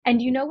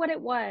And you know what it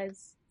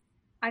was?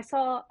 I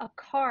saw a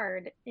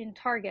card in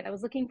Target. I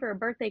was looking for a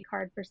birthday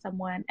card for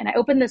someone, and I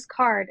opened this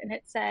card and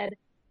it said,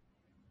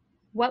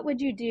 "What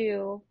would you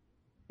do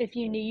if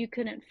you knew you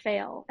couldn't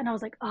fail?" And I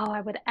was like, "Oh,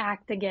 I would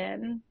act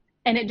again."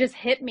 And it just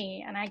hit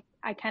me, and I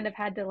kind of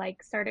had to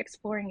like start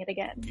exploring it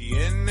again.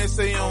 ¿Quién es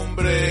ese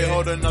hombre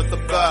holding up the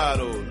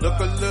bottle? Look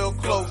a little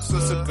closer,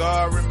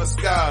 cigar and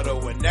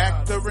Moscato. An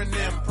actor in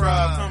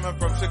improv coming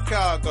from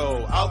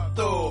Chicago.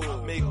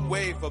 Outdoor, make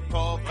way for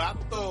Paul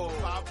Vato.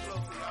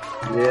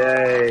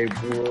 Yay,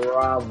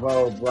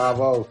 bravo,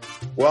 bravo.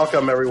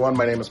 Welcome, everyone.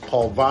 My name is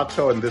Paul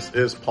Vato, and this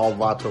is Paul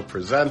Vato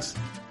Presents.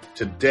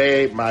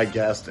 Today, my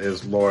guest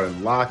is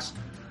Lauren Laux,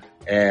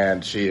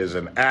 and she is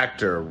an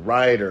actor,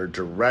 writer,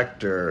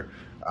 director,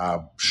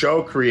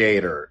 show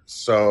creator.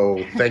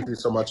 So thank you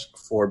so much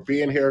for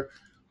being here.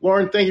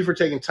 Lauren, thank you for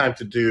taking time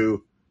to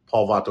do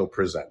Paul Vato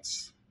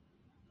Presents.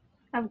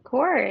 Of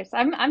course.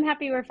 I'm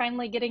happy we're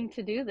finally getting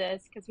to do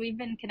this because we've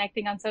been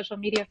connecting on social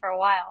media for a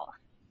while.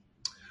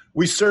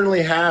 We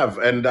certainly have.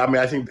 And I mean,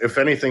 I think if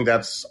anything,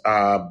 that's,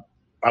 I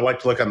like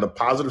to look on the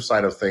positive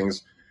side of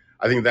things.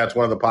 I think that's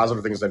one of the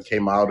positive things that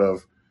came out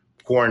of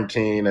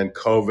quarantine and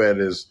COVID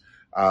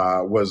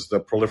was the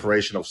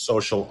proliferation of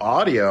social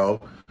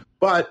audio.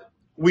 But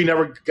we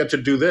never get to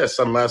do this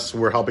unless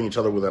we're helping each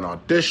other with an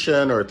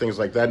audition or things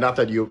like that. Not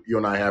that you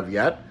and I have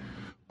yet,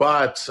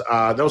 but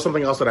there was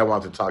something else that I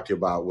wanted to talk to you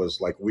about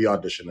was like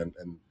WeAudition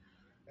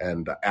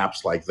and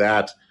apps like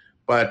that.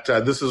 But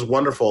this is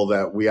wonderful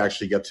that we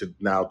actually get to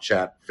now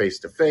chat face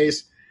to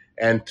face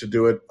and to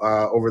do it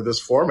over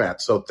this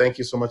format. So thank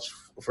you so much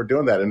for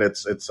doing that. And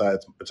it's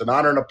an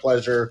honor and a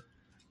pleasure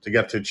to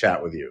get to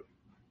chat with you.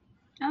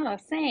 Oh,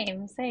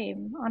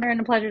 same. Honor and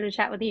a pleasure to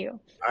chat with you.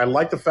 I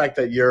like the fact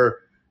that you're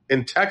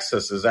in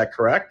Texas. Is that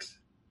correct?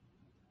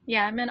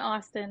 Yeah, I'm in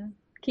Austin.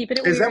 Keeping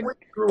it weird. Is that where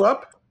you grew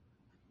up?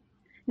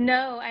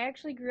 No, I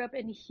actually grew up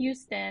in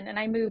Houston and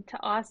I moved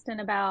to Austin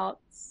about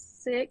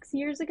 6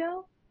 years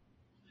ago.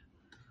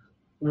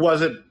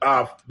 Was it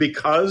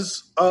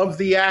because of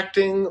the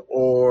acting,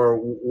 or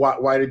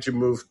why did you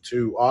move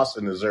to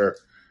Austin? Is there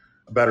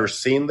a better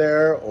scene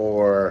there,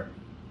 or?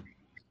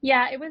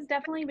 Yeah, it was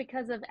definitely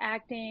because of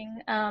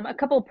acting, a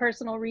couple of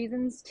personal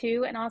reasons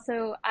too. And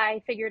also,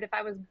 I figured if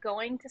I was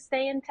going to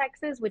stay in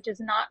Texas, which is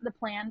not the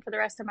plan for the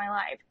rest of my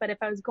life, but if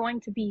I was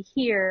going to be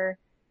here,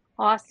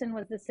 Austin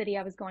was the city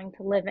I was going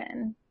to live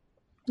in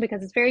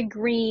because it's very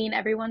green,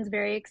 everyone's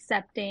very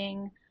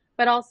accepting.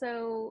 But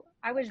also,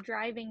 I was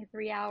driving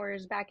 3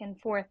 hours back and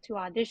forth to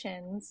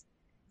auditions,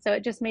 so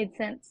it just made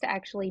sense to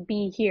actually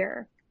be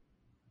here.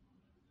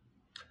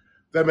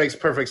 That makes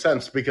perfect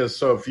sense because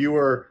so if you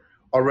were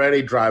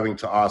already driving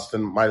to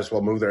Austin, might as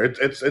well move there.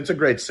 It's a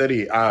great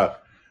city.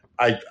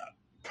 I'm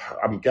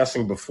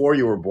guessing before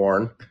you were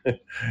born,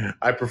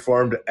 I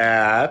performed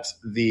at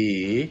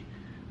the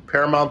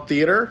Paramount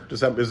Theater.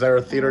 Is there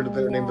a theater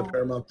there named the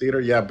Paramount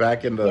Theater? Yeah,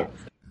 back in the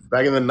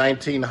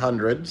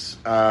 1900s,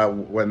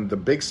 when the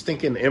Big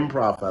Stinkin'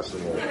 Improv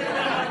Festival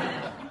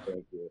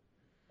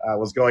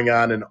was going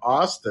on in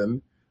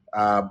Austin,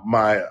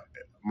 my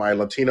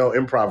Latino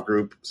improv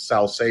group,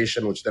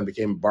 Salsation, which then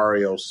became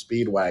Barrio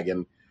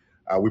Speedwagon,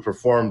 we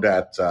performed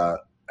at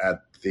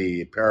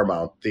the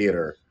Paramount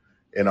Theater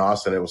in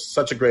Austin. It was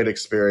such a great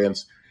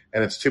experience,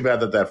 and it's too bad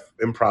that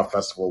improv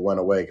festival went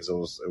away because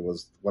it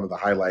was one of the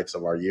highlights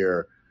of our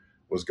year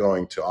was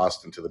going to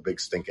Austin to the Big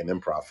Stinkin'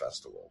 Improv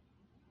Festival.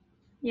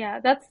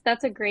 Yeah,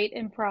 that's a great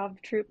improv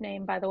troupe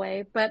name, by the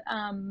way. But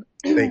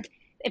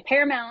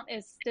Paramount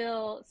is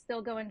still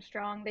going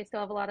strong. They still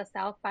have a lot of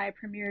South by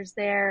premieres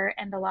there,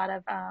 and a lot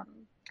of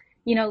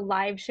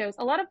live shows.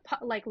 A lot of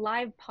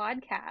live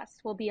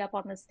podcasts will be up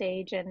on the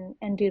stage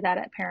and do that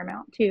at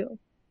Paramount too.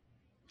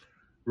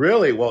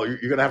 Really? Well, you're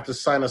going to have to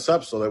sign us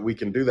up so that we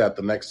can do that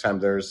the next time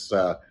there's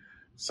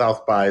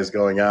South by is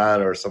going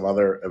on or some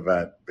other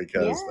event,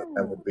 because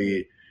that would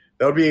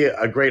be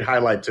a great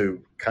highlight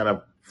to kind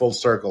of full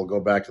circle, go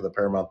back to the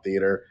Paramount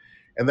Theater.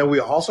 And then we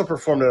also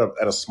performed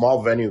at a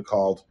small venue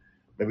called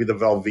maybe the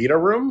Velveeta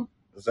Room.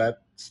 Is that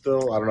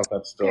still? I don't know if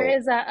that's still.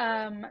 There's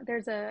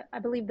I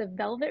believe the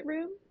Velvet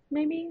Room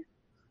maybe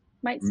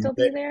might still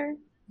be there.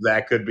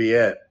 That could be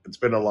it. It's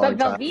been a long time.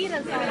 But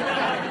Velveeta's on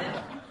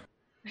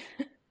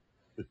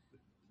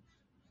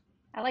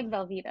I like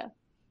Velveeta.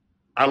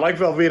 I like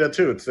Velveeta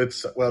too.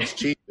 It's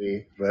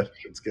cheesy, but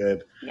it's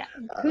good. Yeah.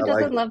 Who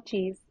doesn't love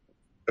cheese?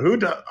 Who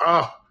does?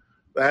 Oh,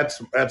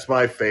 that's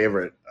my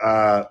favorite.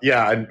 I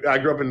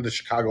grew up in the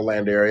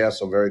Chicagoland area,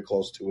 so very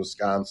close to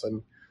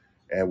Wisconsin,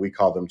 and we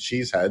call them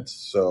cheeseheads.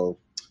 So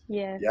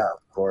yeah,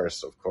 of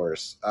course.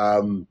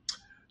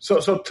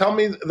 So tell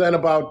me then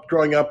about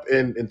growing up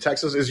in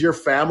Texas. Is your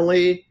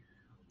family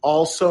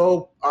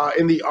also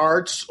in the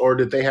arts, or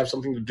did they have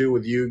something to do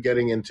with you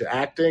getting into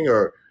acting,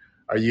 or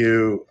are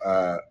you?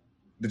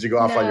 Did you go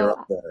off on your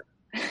own there?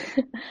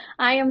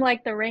 I am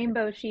like the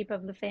rainbow sheep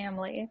of the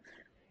family.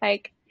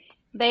 Like,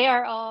 they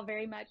are all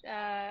very much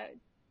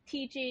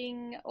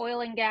teaching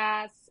oil and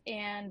gas,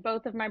 and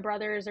both of my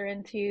brothers are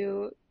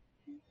into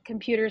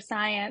computer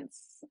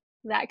science.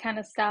 that kind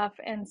of stuff.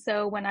 And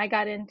so when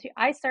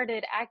I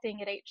started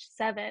acting at age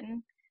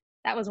 7.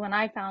 That was when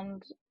I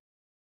found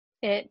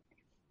it.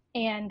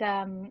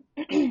 And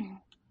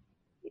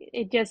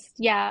it just,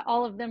 yeah,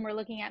 all of them were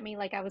looking at me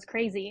like I was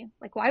crazy.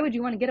 Like, why would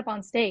you want to get up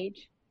on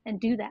stage and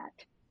do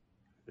that?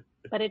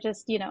 But it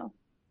just,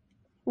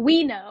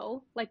 we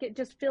know, like, it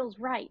just feels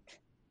right.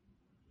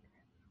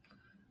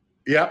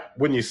 Yeah,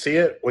 when you see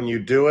it, when you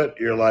do it,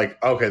 you're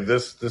like, okay,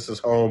 this is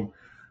home.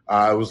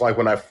 It was like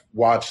when I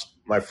watched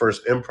my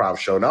first improv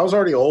show, and I was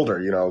already older.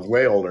 I was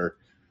way older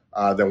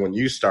than when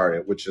you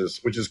started, which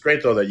is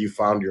great though that you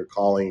found your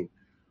calling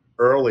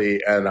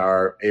early and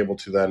are able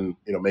to then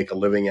make a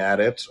living at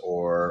it,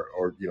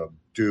 or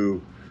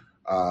do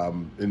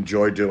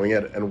enjoy doing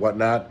it and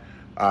whatnot.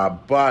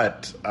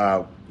 But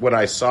when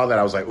I saw that,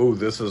 I was like, ooh,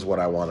 this is what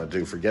I want to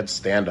do. Forget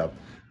stand up.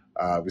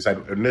 Because I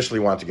initially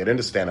wanted to get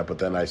into stand-up, but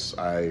then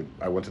I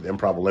went to the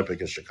Improv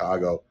Olympic in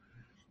Chicago,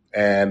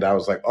 and I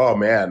was like, oh,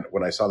 man,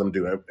 when I saw them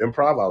do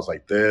improv, I was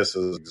like, this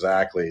is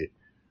exactly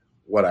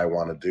what I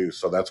want to do.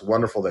 So that's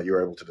wonderful that you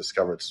were able to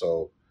discover it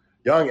so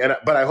young.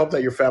 But I hope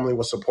that your family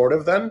was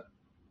supportive then?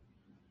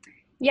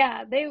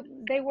 Yeah,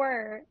 they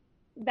were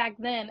back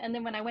then. And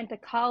then when I went to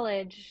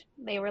college,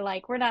 they were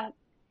like, we're not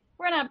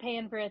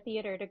paying for a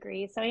theater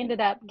degree. So I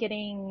ended up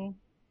getting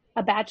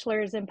a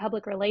bachelor's in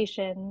public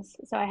relations.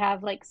 So I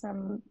have like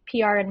some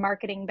PR and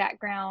marketing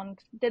background,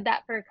 did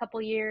that for a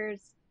couple years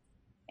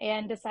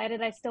and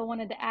decided I still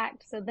wanted to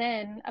act. So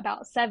then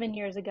about 7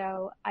 years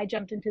ago, I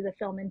jumped into the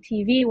film and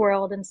TV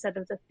world instead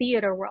of the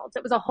theater world. So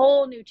it was a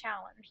whole new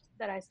challenge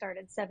that I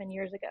started 7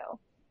 years ago.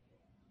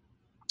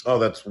 Oh,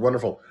 that's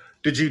wonderful.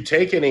 Did you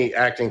take any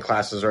acting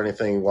classes or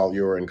anything while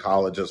you were in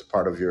college as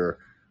part of your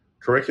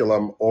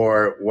curriculum,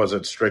 or was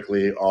it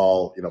strictly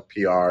all,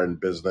 PR and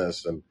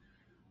business and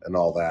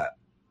all that?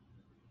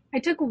 I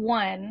took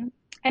one,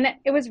 and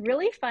it was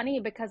really funny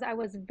because I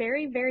was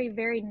very, very,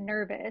 very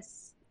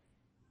nervous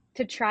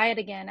to try it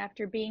again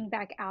after being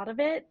back out of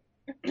it.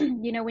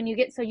 When you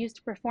get so used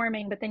to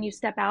performing, but then you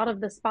step out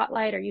of the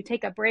spotlight or you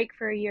take a break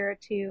for a year or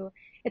two,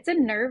 it's a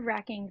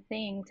nerve-wracking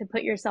thing to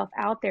put yourself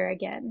out there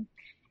again.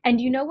 And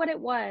you know what it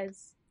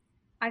was?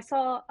 I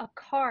saw a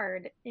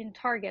card in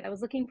Target. I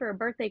was looking for a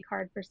birthday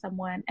card for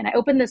someone, and I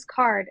opened this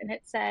card and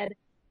it said,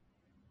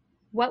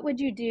 what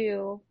would you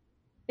do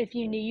if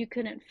you knew you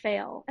couldn't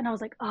fail? And I was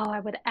like, oh,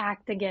 I would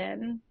act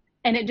again.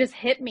 And it just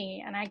hit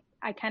me, and I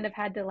kind of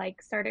had to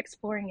like start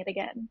exploring it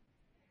again.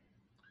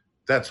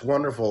 That's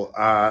wonderful.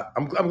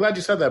 I'm glad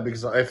you said that,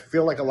 because I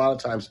feel like a lot of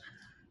times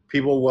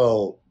people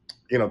will,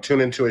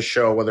 tune into a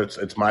show, whether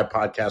it's my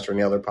podcast or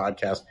any other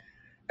podcast,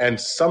 and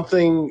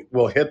something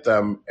will hit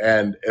them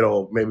and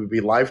it'll maybe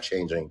be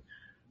life-changing.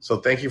 So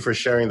thank you for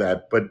sharing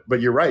that. But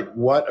you're right.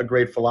 What a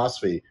great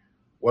philosophy.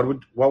 What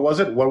was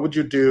it? What would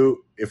you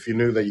do if you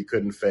knew that you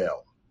couldn't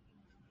fail?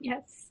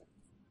 Yes.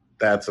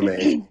 That's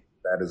amazing.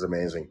 That is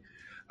amazing.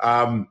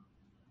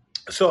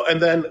 So,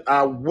 and then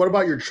what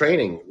about your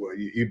training?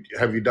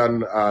 Have you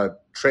done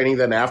training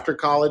then after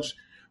college?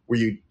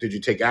 Did you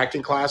take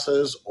acting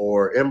classes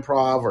or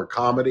improv or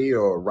comedy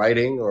or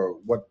writing, or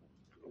what?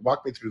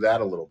 Walk me through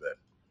that a little bit.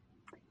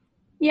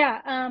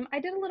 Yeah, I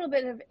did a little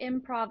bit of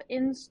improv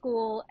in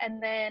school,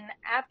 and then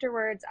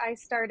afterwards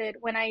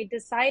when I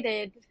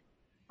decided,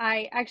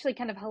 I actually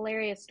kind of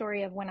hilarious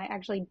story of when I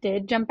actually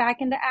did jump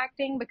back into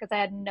acting, because I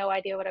had no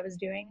idea what I was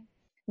doing.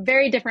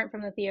 Very different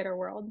from the theater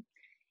world.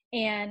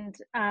 And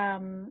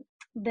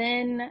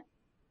then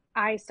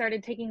I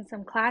started taking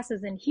some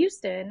classes in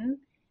Houston,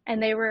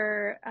 and they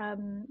were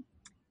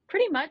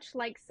pretty much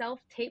like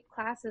self-tape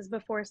classes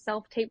before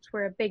self-tapes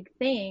were a big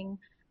thing.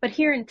 But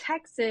here in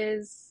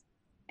Texas,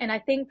 and I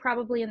think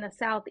probably in the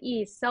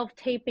Southeast,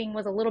 self-taping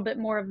was a little bit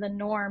more of the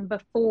norm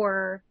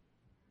before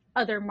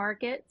other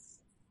markets,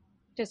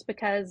 just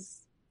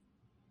because,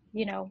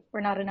 we're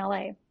not in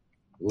LA.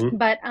 Mm-hmm.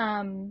 But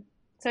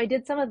so I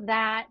did some of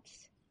that.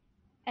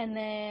 And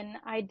then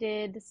I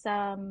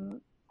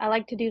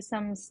like to do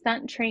some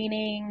stunt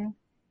training.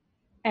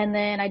 And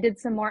then I did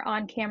some more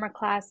on-camera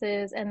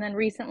classes. And then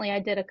recently I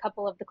did a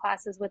couple of the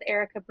classes with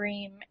Erica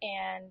Bream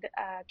and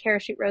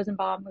Karashute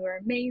Rosenbaum, who are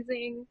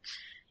amazing.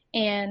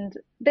 And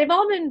they've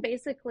all been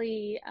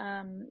basically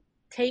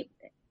tape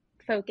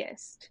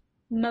focused.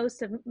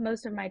 Most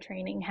of my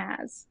training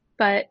has.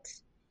 But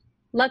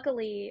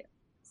luckily,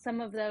 some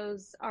of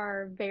those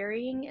are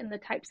varying in the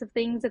types of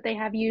things that they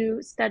have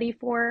you study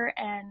for.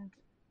 And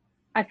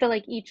I feel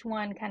like each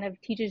one kind of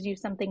teaches you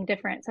something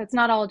different. So it's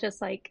not all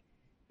just like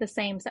the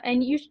same.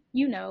 And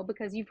you know,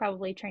 because you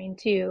probably trained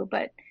too,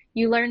 but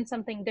you learn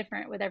something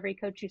different with every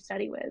coach you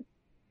study with.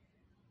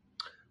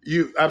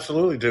 You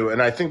absolutely do.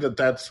 And I think that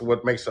that's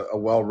what makes a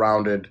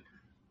well-rounded,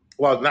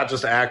 well, not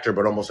just actor,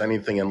 but almost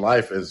anything in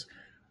life, is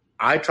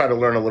I try to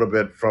learn a little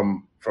bit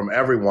from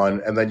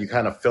everyone, and then you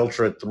kind of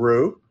filter it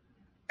through,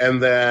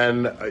 and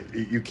then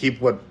you keep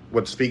what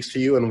speaks to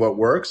you and what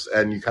works,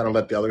 and you kind of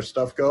let the other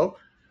stuff go.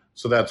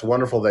 So that's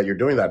wonderful that you're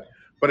doing that.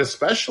 But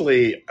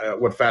especially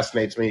what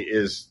fascinates me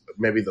is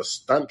maybe the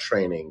stunt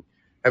training.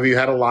 Have you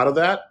had a lot of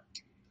that?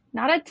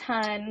 Not a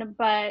ton,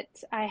 but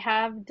I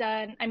have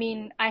done, I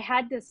mean, I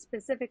had to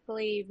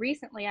specifically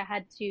recently, I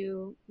had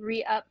to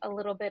re-up a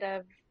little bit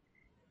of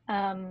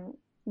um,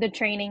 the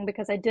training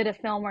because I did a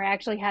film where I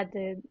actually had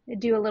to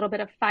do a little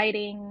bit of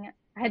fighting.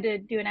 I had to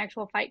do an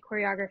actual fight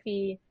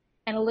choreography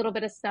and a little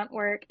bit of stunt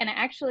work. And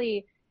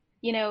actually,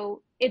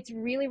 it's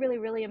really, really,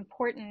 really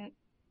important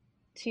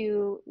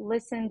to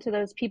listen to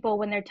those people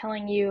when they're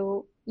telling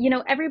you,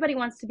 everybody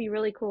wants to be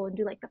really cool and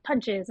do like the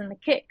punches and the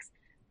kicks,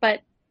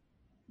 but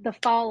the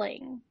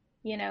falling,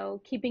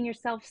 keeping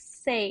yourself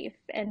safe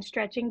and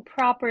stretching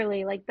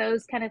properly, like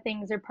those kind of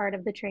things are part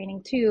of the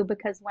training too.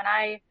 Because when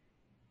I,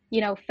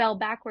 fell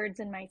backwards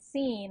in my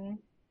scene,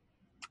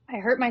 I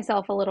hurt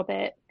myself a little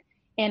bit,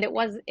 and it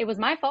was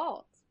my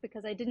fault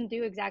because I didn't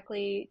do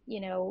exactly,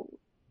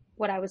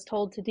 what I was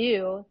told to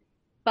do.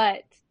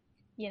 But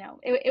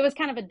it was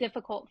kind of a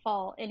difficult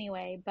fall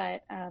anyway.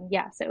 But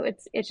yeah, so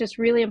it's just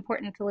really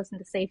important to listen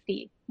to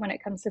safety when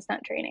it comes to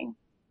stunt training.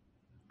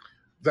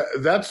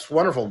 That's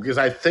wonderful because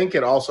I think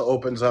it also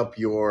opens up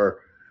your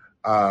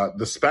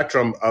the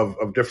spectrum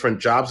of different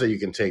jobs that you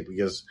can take.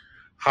 Because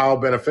how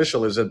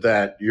beneficial is it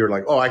that you're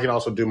like, oh, I can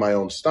also do my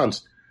own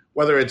stunts,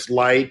 whether it's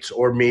light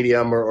or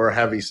medium or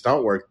heavy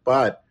stunt work.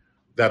 But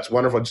that's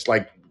wonderful. It's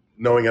like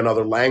knowing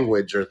another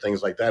language or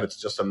things like that.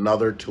 It's just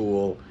another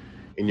tool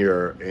in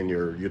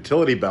your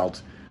utility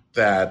belt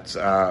that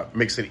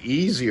makes it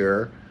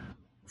easier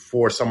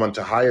for someone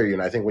to hire you.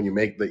 And I think when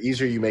the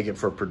easier you make it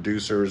for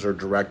producers or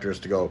directors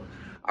to go,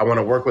 I want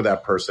to work with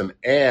that person,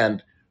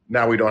 and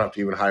now we don't have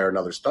to even hire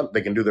another stunt.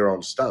 They can do their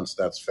own stunts.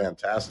 That's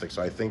fantastic.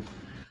 So I think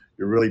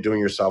you're really doing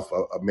yourself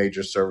a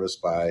major service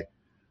by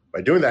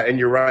doing that. And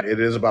you're right. It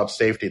is about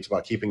safety. It's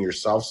about keeping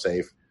yourself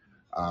safe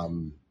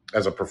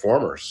as a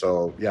performer.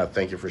 So yeah,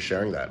 thank you for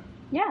sharing that.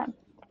 Yeah,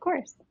 of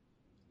course.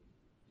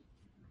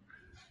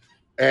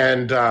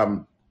 And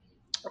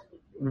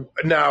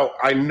now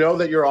I know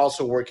that you're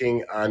also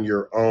working on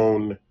your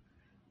own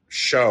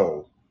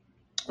show.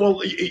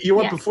 Well, you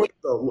went before.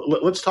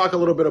 Let's talk a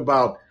little bit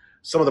about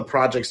some of the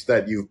projects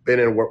that you've been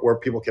in, where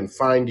people can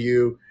find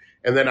you,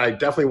 and then I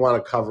definitely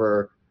want to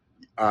cover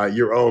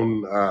your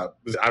own. I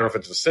don't know if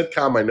it's a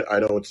sitcom. I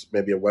know it's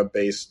maybe a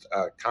web-based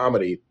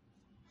comedy,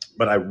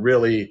 but I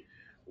really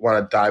want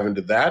to dive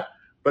into that.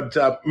 But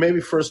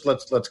maybe first,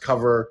 let's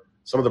cover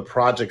some of the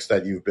projects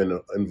that you've been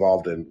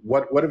involved in.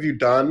 What have you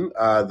done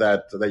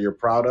that you're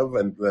proud of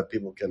and that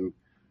people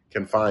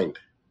can find?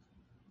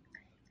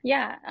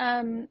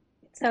 Yeah.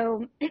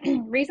 So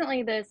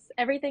recently,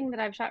 everything that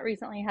I've shot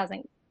recently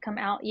hasn't come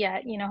out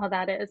yet. You know how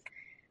that is.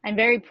 I'm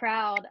very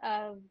proud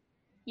of,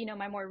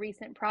 my more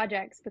recent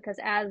projects because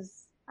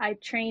as I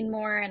train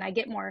more and I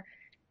get more,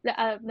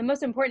 the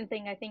most important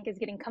thing I think is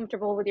getting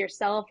comfortable with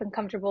yourself and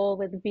comfortable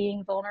with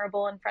being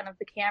vulnerable in front of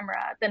the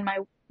camera. Then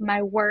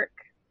my work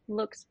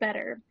looks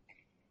better.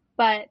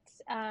 But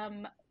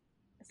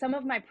some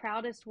of my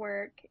proudest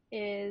work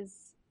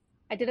is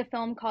I did a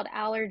film called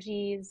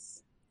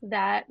Allergies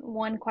that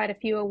won quite a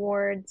few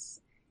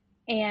awards,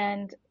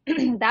 and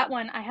that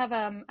one I have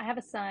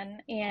a son,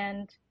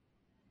 and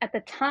at the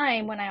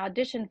time when I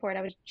auditioned for it,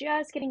 I was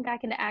just getting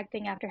back into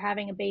acting after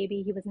having a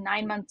baby. He was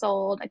 9 months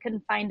old. I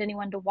couldn't find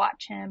anyone to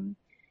watch him,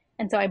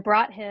 and so I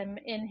brought him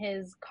in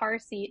his car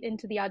seat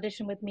into the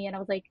audition with me, and I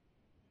was like,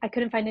 I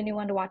couldn't find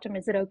anyone to watch him.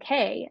 Is it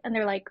okay? And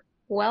they're like,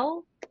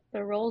 well,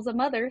 the role's a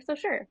mother, so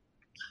sure.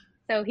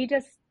 So he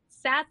just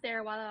sat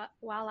there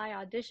while I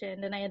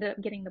auditioned, and I ended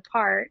up getting the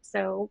part.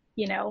 So,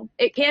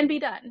 it can be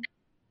done.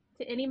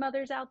 To any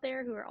mothers out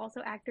there who are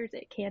also actors,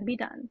 it can be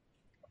done.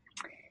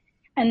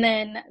 And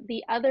then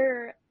the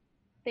other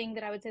thing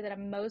that I would say that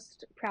I'm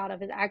most proud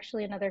of is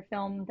actually another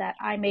film that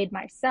I made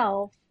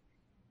myself.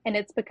 And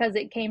it's because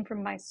it came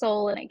from my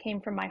soul and it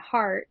came from my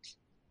heart.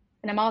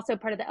 And I'm also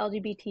part of the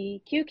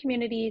LGBTQ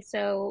community.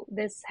 So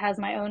this has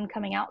my own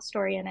coming out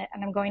story in it.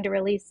 And I'm going to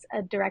release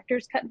a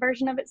director's cut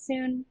version of it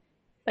soon.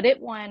 But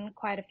it won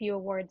quite a few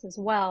awards as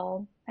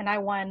well. And I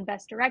won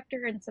Best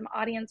Director and some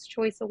Audience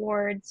Choice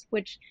Awards,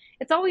 which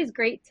it's always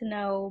great to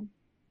know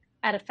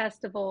at a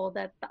festival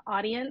that the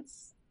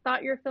audience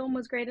thought your film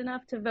was great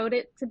enough to vote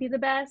it to be the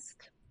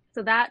best.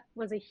 So that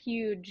was a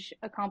huge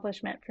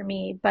accomplishment for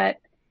me. But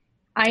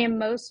I am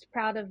most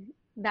proud of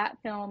that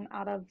film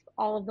out of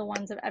all of the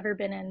ones I've ever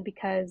been in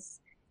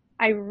because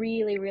I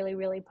really, really,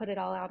 really put it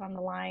all out on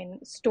the line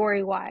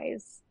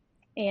story-wise.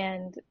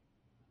 And,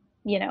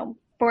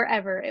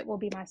 forever it will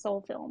be my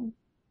soul film.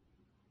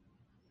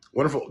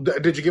 Wonderful.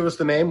 Did you give us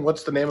the name?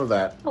 What's the name of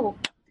that? Oh,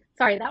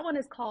 sorry. That one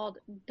is called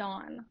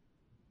Dawn.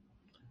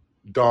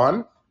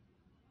 Dawn?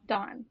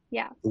 Dawn,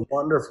 yeah.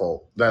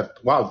 Wonderful.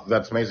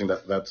 That's amazing.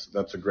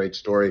 That's a great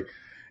story.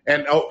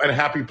 And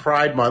happy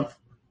Pride Month,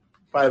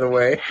 by the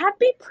way.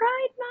 Happy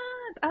Pride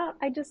Month.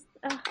 I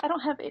don't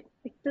have it.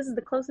 This is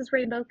the closest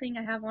rainbow thing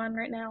I have on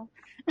right now.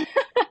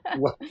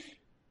 Well,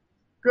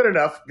 good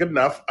enough.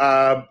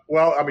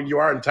 Well, I mean, you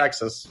are in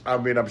Texas. I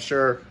mean, I'm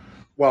sure,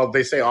 well,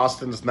 they say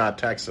Austin's not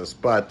Texas,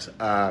 but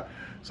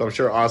so I'm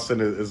sure Austin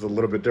is a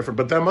little bit different.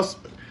 But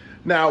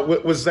Now,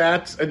 was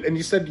that, and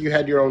you said you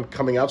had your own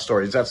coming out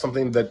story. Is that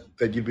something that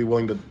you'd be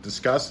willing to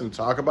discuss and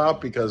talk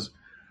about? Because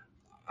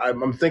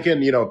I'm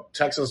thinking,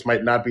 Texas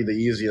might not be the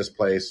easiest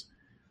place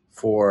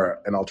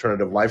for an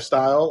alternative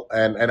lifestyle,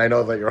 and I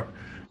know that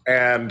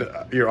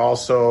you're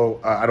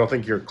also I don't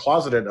think you're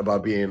closeted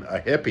about being a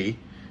hippie,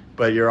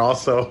 but you're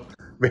also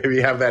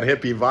maybe have that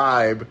hippie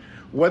vibe.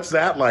 What's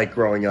that like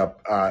growing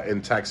up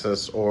in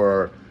Texas,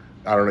 or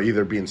I don't know,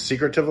 either being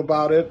secretive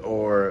about it,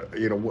 or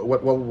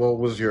what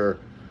was your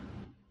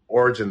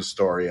origin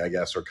story, I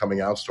guess, or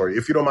coming out story,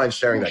 if you don't mind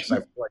sharing that, because I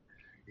feel like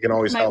you can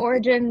always My help me.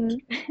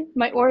 origin,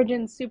 my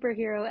origin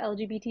superhero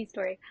LGBT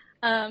story.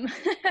 Um,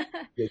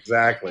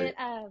 Exactly.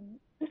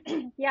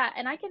 it, yeah,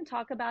 and I can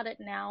talk about it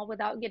now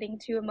without getting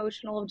too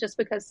emotional, just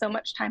because so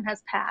much time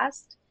has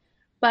passed.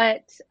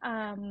 But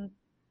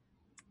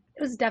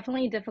it was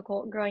definitely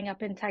difficult growing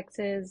up in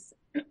Texas,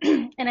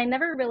 and I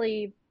never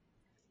really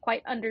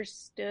quite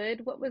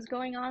understood what was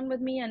going on with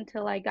me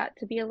until I got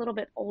to be a little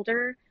bit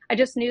older. I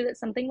just knew that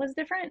something was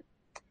different,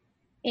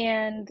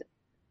 and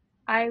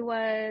I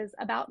was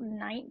about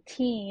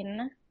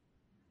 19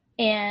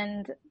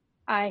 and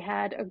I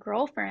had a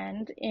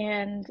girlfriend,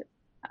 and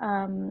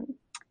um,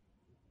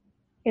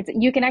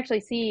 you can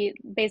actually see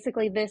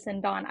basically this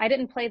in Dawn. I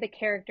didn't play the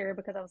character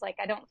because I was like,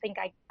 I don't think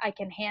I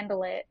can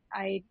handle it.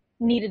 I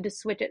needed to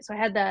switch it, so I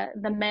had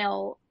the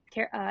male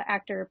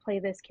actor play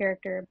this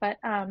character. But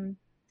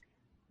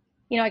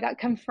I got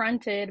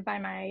confronted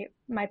by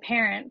my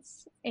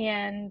parents,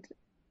 and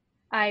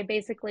I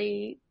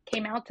basically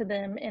came out to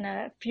them in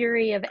a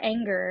fury of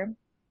anger,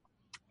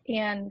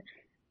 and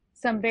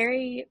some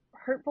very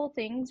hurtful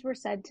things were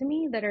said to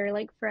me that are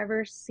like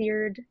forever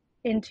seared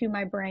into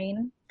my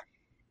brain.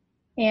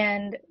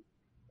 And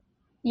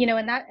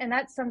and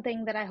that's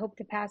something that I hope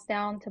to pass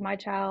down to my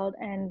child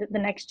and the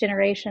next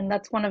generation.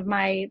 That's one of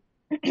my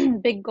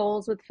big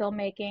goals with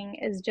filmmaking,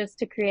 is just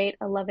to create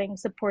a loving,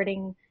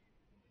 supporting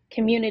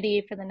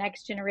community for the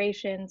next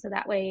generation, so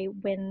that way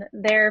when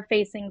they're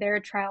facing their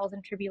trials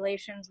and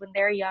tribulations when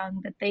they're young,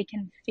 that they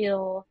can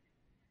feel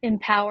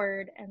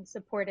empowered and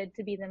supported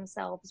to be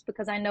themselves,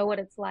 because I know what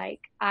it's like.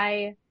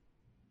 I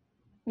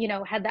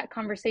had that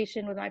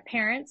conversation with my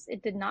parents.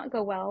 It did not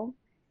go well.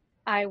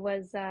 I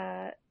was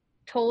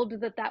told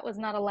that that was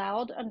not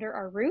allowed under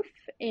our roof,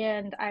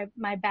 and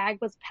my bag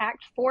was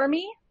packed for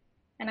me,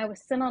 and I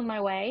was sent on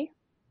my way.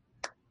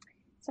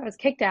 So I was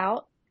kicked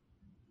out,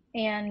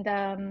 and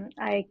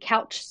I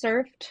couch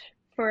surfed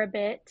for a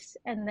bit,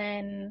 and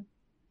then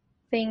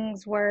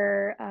things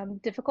were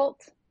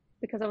difficult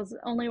because I was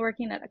only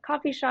working at a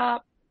coffee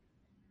shop,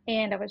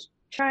 and I was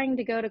trying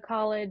to go to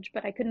college,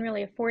 but I couldn't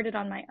really afford it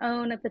on my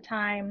own at the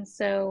time.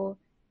 So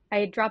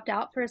I dropped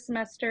out for a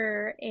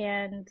semester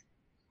and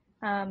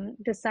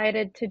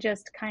decided to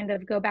just kind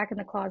of go back in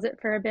the closet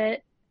for a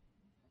bit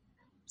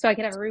so I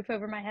could have a roof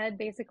over my head,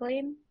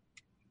 basically.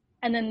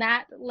 And then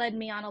that led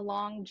me on a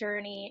long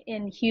journey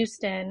in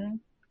Houston,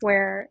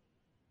 where,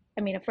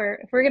 I mean, if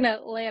we're gonna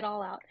lay it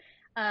all out,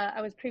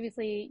 I was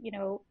previously,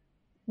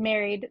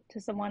 married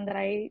to someone that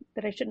I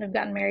shouldn't have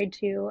gotten married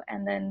to,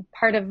 and then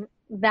part of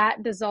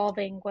that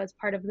dissolving was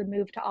part of the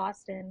move to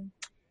Austin,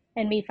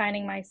 and me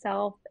finding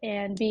myself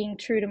and being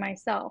true to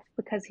myself.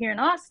 Because here in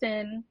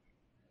Austin,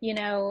 I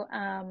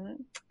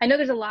know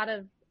there's a lot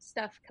of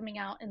stuff coming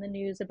out in the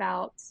news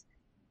about,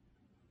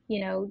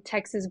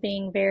 Texas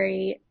being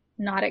very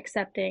not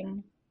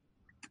accepting,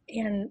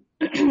 and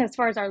as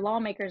far as our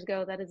lawmakers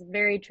go, that is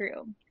very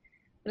true.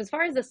 But as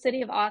far as the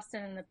city of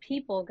Austin and the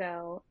people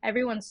go,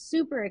 everyone's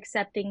super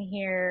accepting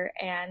here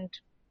and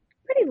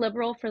pretty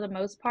liberal for the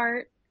most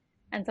part.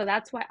 And so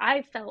that's why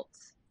I felt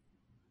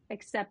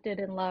accepted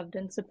and loved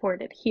and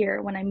supported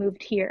here when I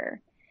moved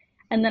here.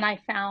 And then I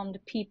found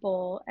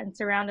people and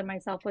surrounded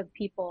myself with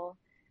people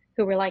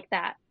who were like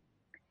that.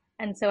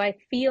 And so I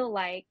feel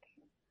like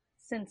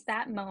since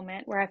that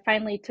moment where I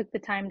finally took the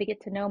time to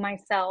get to know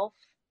myself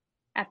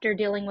after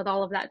dealing with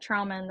all of that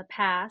trauma in the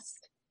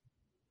past,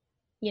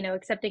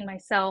 accepting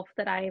myself,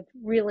 that I've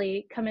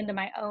really come into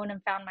my own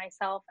and found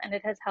myself, and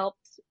it has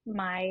helped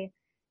my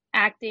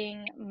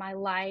acting, my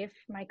life,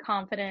 my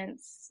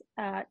confidence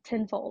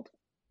tenfold.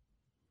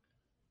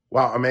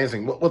 Wow,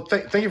 amazing. Well,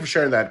 thank you for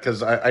sharing that,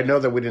 because I know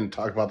that we didn't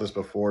talk about this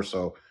before,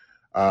 so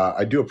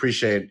I do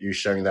appreciate you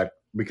sharing that,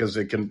 because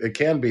it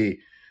can be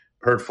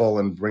hurtful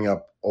and bring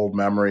up old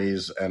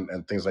memories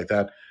and things like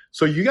that.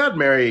 So you got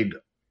married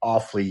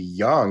awfully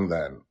young,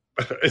 then?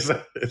 Is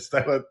that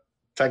a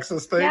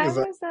Texas thing? Yeah, Is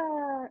it that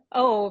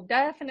was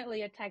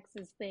definitely a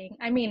Texas thing.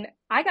 I mean,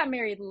 I got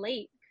married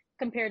late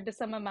compared to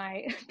some of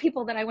my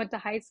people that I went to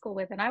high school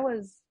with, and I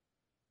was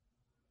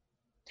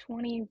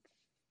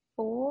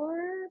 24,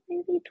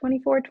 maybe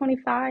 24,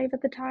 25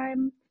 at the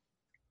time.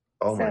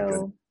 oh my goodness?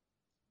 So,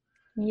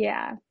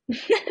 yeah.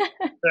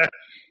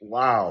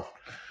 Wow.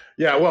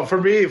 Yeah, well, for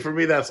me,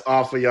 that's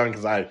awfully young,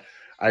 because I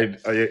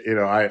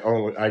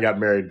got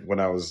married when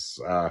I was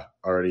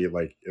already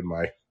like in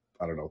my,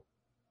 I don't know,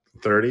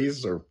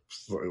 30s, or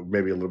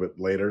maybe a little bit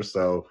later.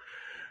 So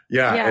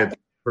yeah, Yeah.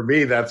 for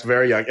me, that's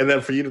very young. And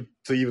then for you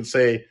to even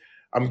say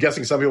I'm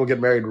guessing some people get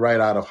married right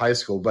out of high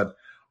school, but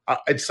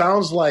it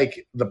sounds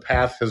like the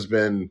path has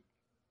been,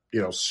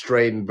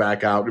 straightened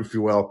back out, if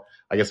you will.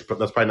 I guess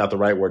that's probably not the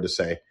right word to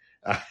say.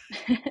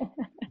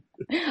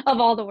 Of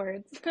all the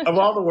words. Of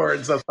all the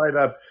words, that's probably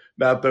not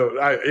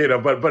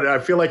but I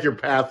feel like your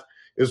path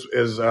is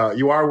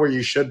you are where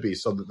you should be.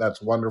 So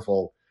that's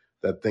wonderful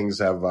that things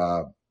have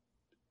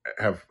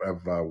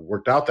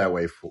worked out that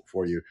way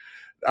for you.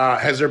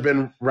 Has there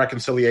been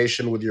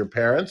reconciliation with your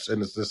parents?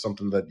 And is this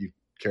something that you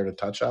care to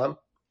touch on?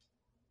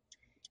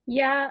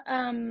 Yeah,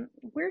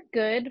 we're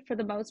good for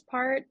the most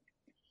part.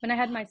 When I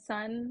had my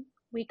son,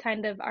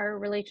 our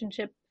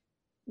relationship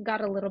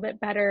got a little bit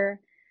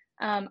better.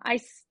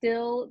 There's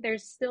still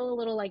a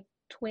little like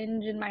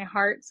twinge in my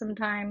heart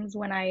sometimes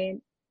when I,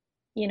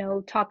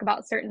 talk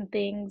about certain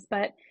things,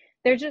 but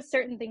there's just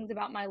certain things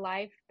about my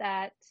life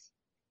that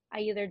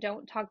I either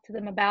don't talk to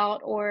them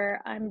about, or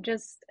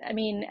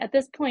at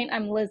this point,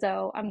 I'm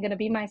Lizzo. I'm gonna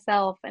be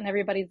myself, and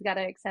everybody's got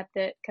to accept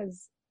it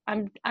because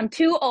I'm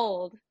too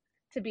old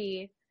to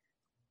be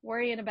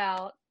worrying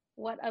about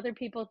what other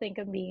people think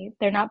of me.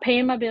 They're not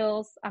paying my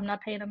bills. I'm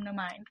not paying them no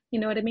mind. You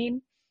know what I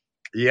mean?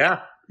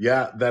 Yeah,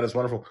 yeah, that is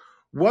wonderful.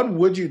 What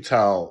would you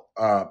tell?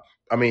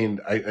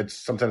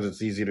 Sometimes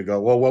it's easy to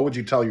go, well, what would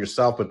you tell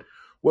yourself? But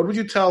what would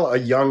you tell a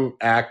young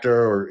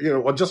actor,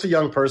 or just a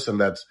young person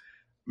that's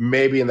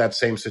maybe in that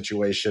same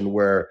situation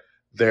where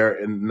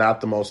not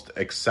the most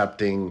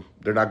accepting,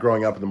 they're not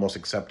growing up in the most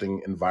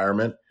accepting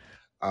environment?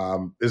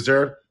 Is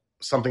there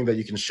something that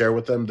you can share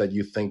with them that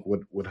you think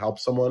would help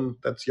someone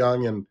that's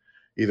young and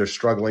either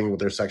struggling with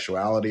their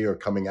sexuality or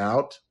coming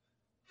out?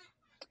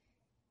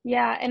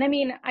 Yeah, and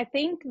I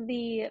think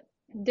the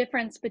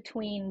difference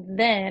between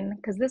then,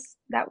 because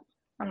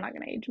I'm not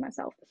going to age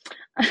myself,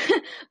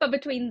 but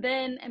between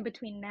then and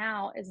between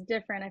now is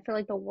different. I feel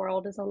like the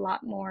world is a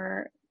lot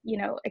more,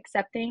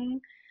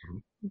 accepting.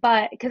 Mhm.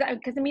 But because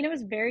it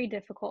was very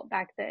difficult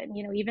back then,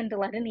 even to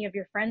let any of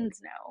your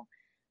friends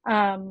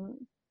know.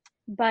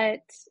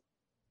 But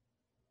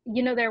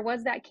there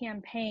was that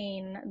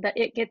campaign, the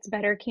It Gets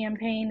Better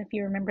campaign, if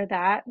you remember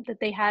that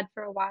they had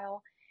for a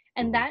while.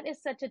 And Mhm. that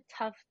is such a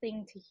tough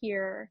thing to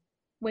hear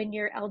when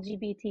you're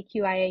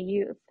LGBTQIA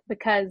youth,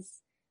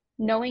 because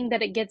knowing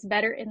that it gets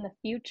better in the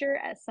future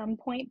at some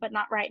point, but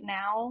not right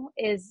now,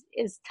 is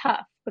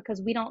tough,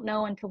 because we don't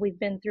know until we've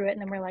been through it.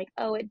 And then we're like,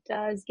 oh, it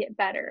does get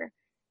better.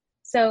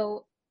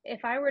 So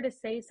if I were to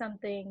say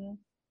something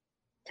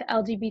to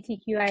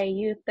LGBTQIA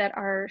youth that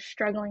are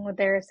struggling with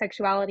their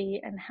sexuality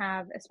and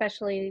have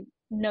especially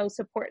no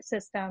support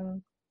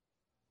system,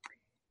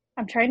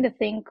 I'm trying to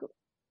think,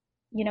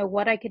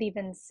 what I could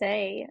even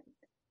say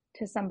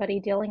to somebody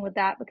dealing with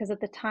that, because at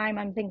the time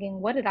I'm thinking,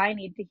 what did I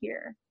need to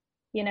hear?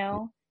 You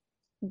know,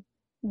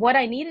 what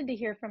I needed to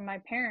hear from my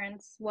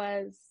parents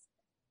was,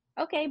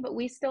 okay, but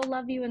we still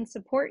love you and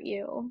support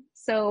you.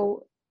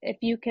 So if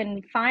you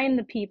can find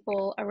the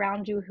people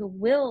around you who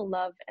will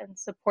love and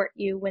support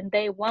you when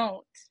they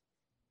won't,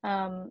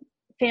 um,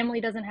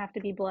 family doesn't have to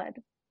be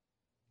blood,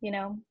 you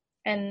know?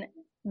 And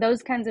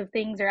those kinds of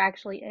things are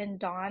actually in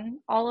Dawn.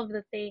 All of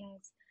the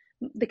things,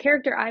 the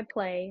character I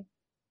play,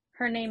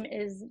 her name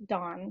is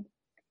Dawn,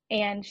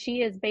 and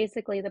she is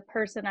basically the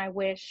person I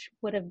wish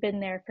would have been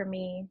there for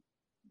me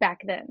back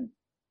then.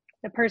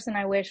 The person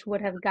I wish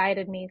would have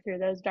guided me through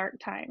those dark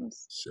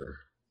times. Sure.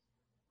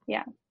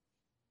 Yeah.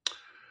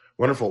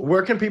 Wonderful.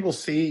 Where can people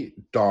see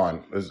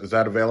Dawn? Is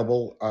that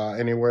available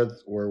anywhere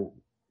where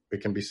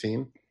it can be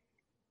seen?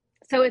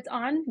 So it's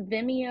on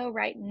Vimeo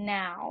right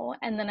now,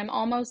 and then I'm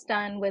almost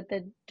done with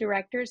the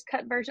director's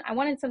cut version. I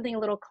wanted something a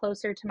little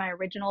closer to my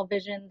original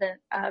vision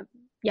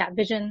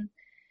vision.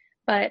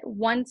 But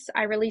once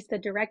I release the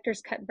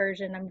director's cut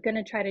version, I'm going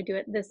to try to do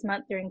it this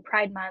month during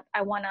Pride Month.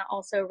 I want to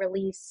also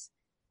release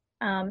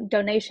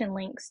donation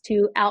links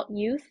to Out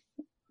Youth,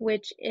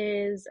 which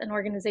is an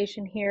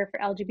organization here for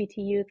LGBT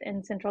youth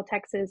in Central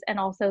Texas, and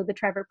also the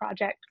Trevor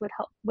Project,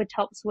 which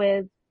helps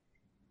with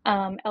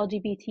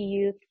LGBT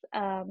youth,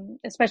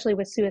 especially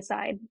with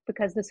suicide,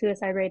 because the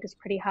suicide rate is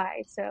pretty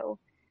high. So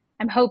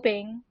I'm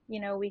hoping,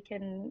 we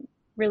can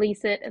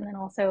release it and then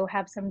also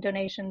have some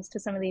donations to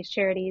some of these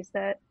charities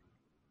that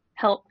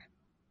help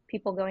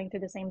people going through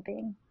the same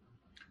thing.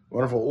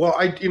 Wonderful. Well,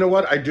 you know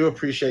what? I do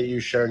appreciate you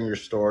sharing your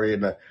story,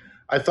 and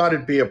I thought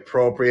it'd be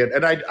appropriate.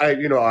 And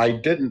I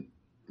didn't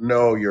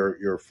know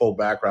your full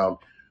background,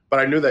 but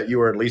I knew that you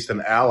were at least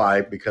an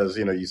ally because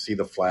you see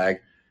the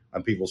flag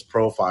on people's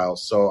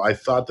profiles. So I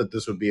thought that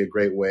this would be a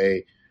great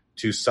way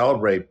to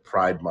celebrate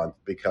Pride Month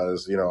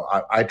because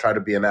I try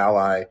to be an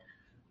ally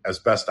as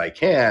best I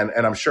can,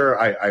 and I'm sure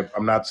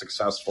I'm not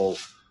successful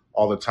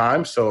all the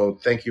time. So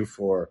thank you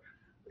for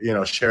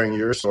sharing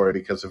your story,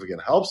 because if it can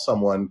help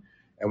someone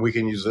and we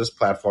can use this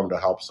platform to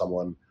help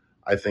someone,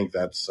 I think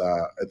that's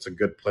it's a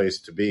good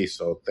place to be.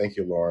 So thank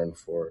you, Lauren,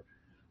 for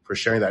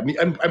sharing that.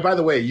 And by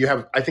the way,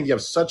 I think you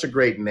have such a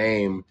great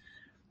name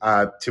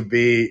to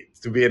be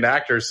an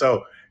actor.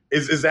 So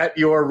is that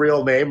your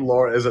real name,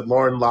 Lauren? Is it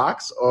Lauren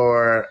Locks,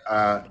 or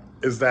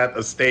is that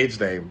a stage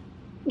name?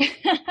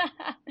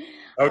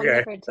 I'll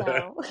Okay. never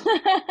tell.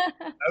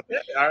 Okay.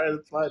 All right.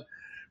 It's fine.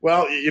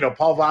 Well,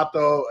 Paul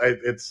Vato,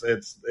 it's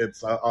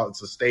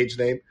a stage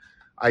name.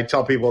 I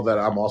tell people that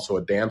I'm also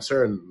a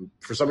dancer, and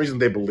for some reason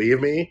they believe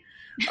me,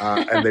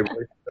 and they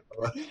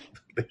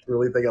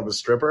really think I'm a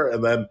stripper.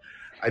 And then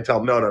I tell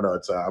them, no,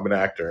 I'm an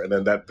actor. And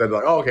then they're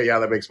like, oh, okay, yeah,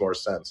 that makes more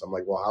sense. I'm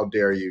like, well, how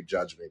dare you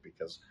judge me?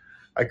 Because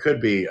I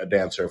could be a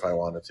dancer if I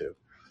wanted to.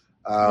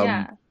 Um,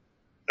 Yeah.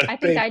 I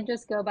think thank I'd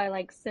just go by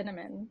like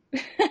cinnamon.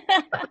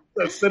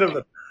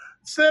 Cinnamon.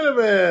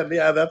 Cinnamon.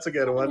 Yeah, that's a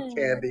good one. Cinnamon.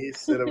 Candy,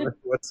 cinnamon.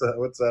 What's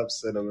up,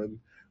 cinnamon?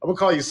 I'm gonna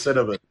call you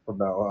cinnamon from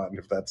now on,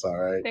 if that's all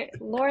right.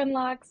 Lauren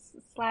Locks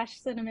slash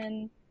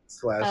cinnamon,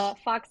 Slash.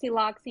 Foxy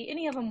Loxy,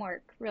 any of them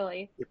work,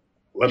 really.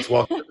 Let's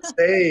welcome to the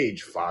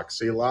stage,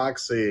 Foxy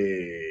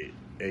Loxy,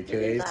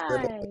 aka Hi.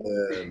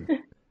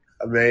 Cinnamon.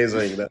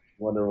 Amazing. That's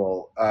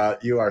wonderful.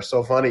 You are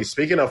so funny.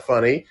 Speaking of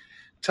funny,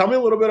 tell me a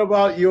little bit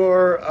about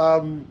your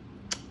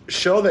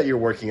show that you're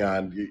working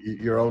on,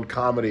 your own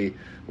comedy,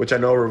 which I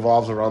know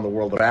revolves around the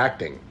world of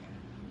acting.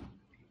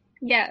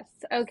 Yes.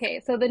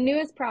 Okay. So the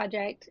newest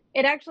project,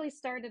 it actually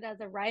started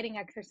as a writing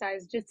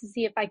exercise just to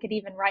see if I could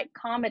even write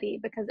comedy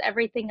because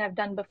everything I've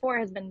done before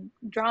has been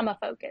drama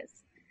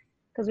focused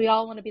because we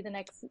all want to be the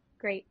next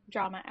great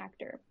drama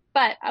actor.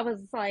 But I was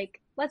like,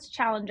 let's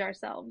challenge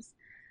ourselves.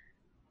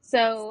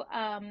 So,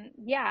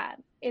 yeah,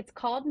 it's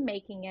called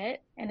Making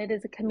It, and it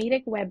is a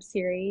comedic web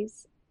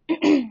series,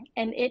 and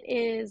it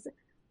is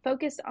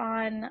focused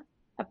on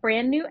a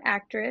brand new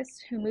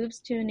actress who moves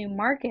to a new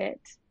market,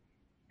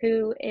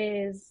 who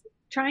is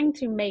trying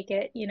to make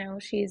it.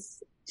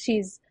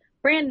 She's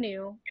brand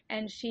new,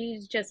 and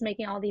she's just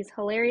making all these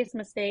hilarious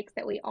mistakes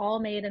that we all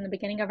made in the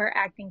beginning of our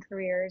acting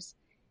careers,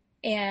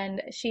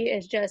 and she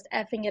is just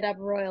effing it up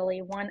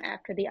royally, one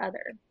after the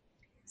other.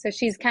 So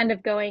she's kind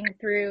of going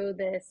through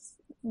this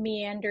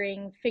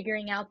meandering,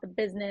 figuring out the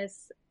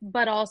business,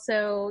 but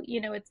also,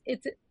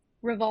 it's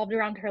revolved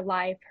around her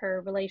life,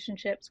 her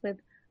relationships with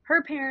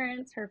her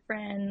parents, her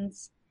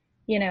friends,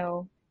 you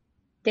know,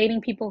 dating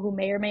people who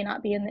may or may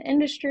not be in the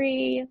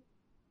industry,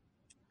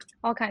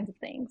 all kinds of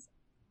things.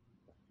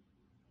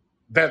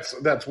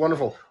 That's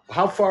wonderful.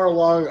 How far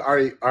along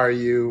are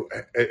you?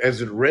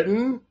 Is it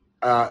written?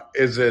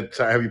 Is it?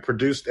 Have you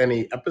produced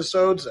any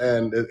episodes?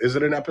 And is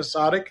it an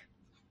episodic?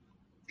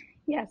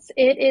 Yes,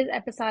 it is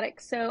episodic.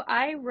 So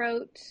I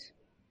wrote,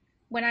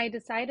 when I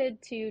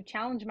decided to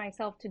challenge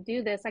myself to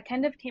do this, I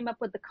kind of came up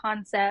with the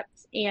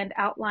concept and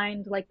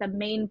outlined like the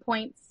main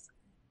points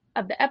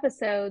of the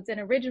episodes.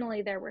 And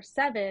originally there were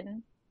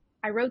seven.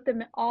 I wrote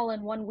them all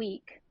in 1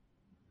 week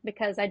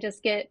because I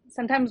just get,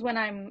 sometimes when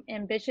I'm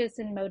ambitious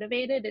and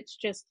motivated,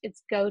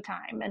 it's go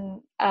time.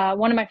 And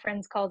one of my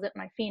friends calls it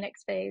my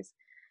Phoenix phase.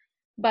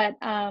 But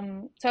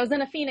so I was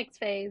in a Phoenix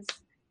phase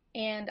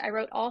and I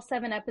wrote all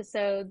seven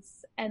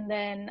episodes. And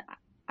then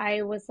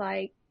I was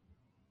like,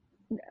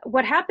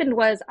 what happened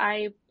was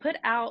I put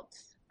out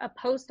a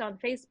post on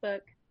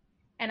Facebook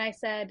and I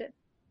said,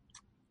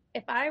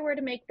 if I were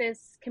to make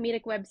this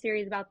comedic web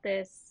series about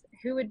this,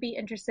 who would be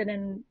interested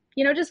in,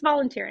 just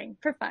volunteering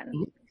for fun?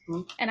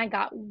 Mm-hmm. And I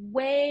got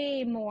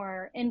way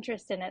more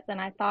interest in it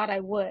than I thought I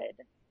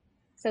would.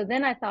 So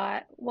then I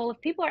thought, well, if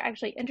people are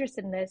actually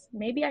interested in this,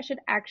 maybe I should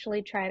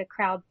actually try to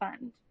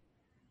crowdfund.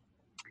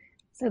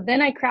 So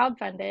then I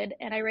crowdfunded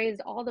and I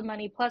raised all the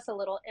money plus a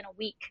little in a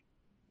week.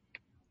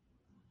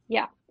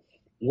 Yeah.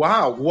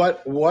 Wow,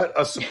 what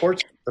a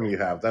support system you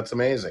have. That's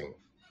amazing.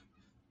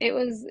 It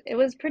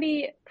was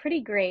pretty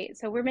great.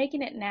 So we're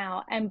making it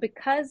now, and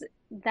because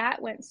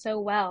that went so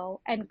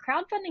well, and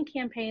crowdfunding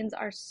campaigns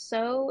are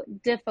so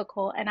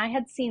difficult, and I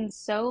had seen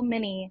so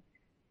many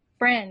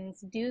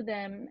friends do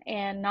them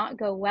and not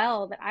go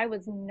well that I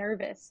was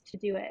nervous to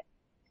do it.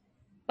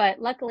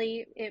 But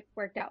luckily it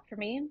worked out for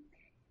me.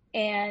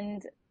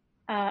 And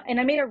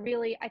I made a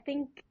really, I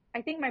think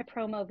my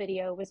promo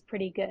video was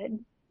pretty good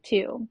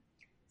too.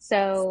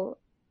 So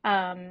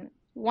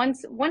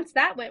once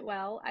that went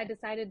well, I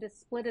decided to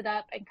split it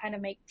up and kind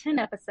of make 10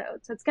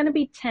 episodes. So it's going to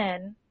be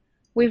 10.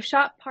 We've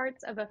shot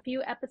parts of a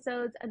few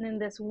episodes, and then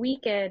this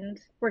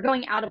weekend we're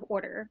going out of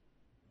order.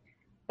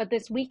 But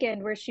this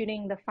weekend we're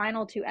shooting the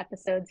final two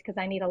episodes because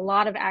I need a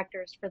lot of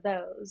actors for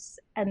those,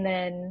 and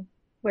then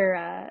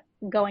we're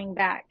going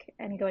back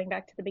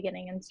to the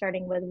beginning and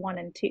starting with 1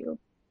 and 2.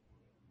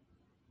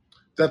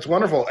 That's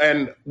wonderful.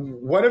 And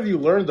what have you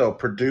learned though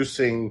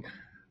producing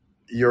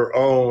your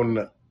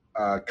own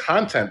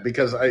content?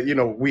 Because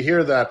we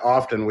hear that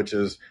often, which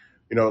is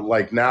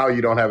like now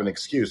you don't have an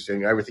excuse.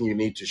 And everything you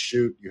need to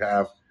shoot, you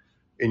have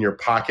in your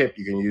pocket.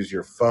 You can use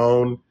your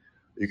phone.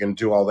 You can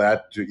do all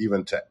that to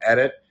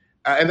edit.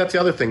 And that's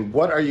the other thing.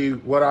 What are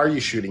you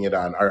shooting it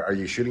on? Are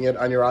you shooting it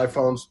on your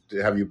iPhones?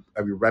 Have you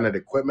rented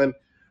equipment?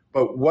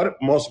 But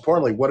most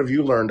importantly, what have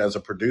you learned as a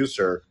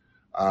producer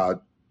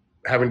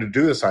having to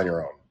do this on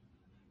your own?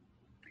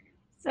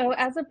 So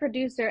as a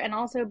producer, and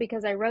also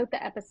because I wrote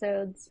the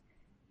episodes,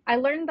 I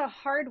learned the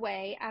hard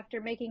way after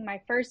making my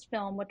first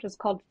film, which was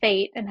called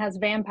Fate and has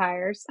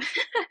vampires.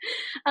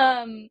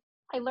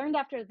 I learned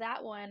after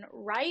that one,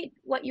 write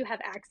what you have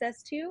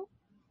access to.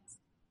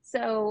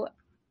 So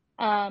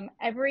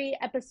Every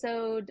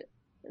episode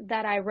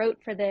that I wrote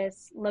for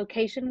this,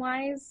 location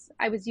wise,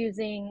 I was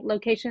using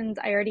locations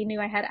I already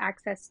knew I had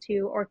access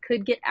to or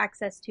could get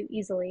access to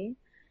easily.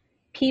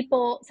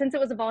 People, since it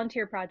was a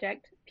volunteer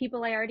project,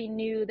 people I already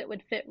knew that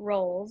would fit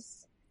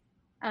roles.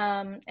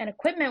 And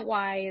equipment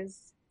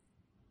wise,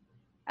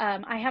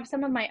 I have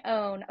some of my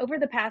own. Over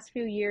the past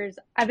few years,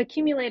 I've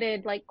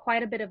accumulated like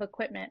quite a bit of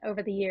equipment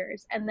over the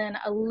years. And then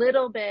a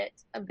little bit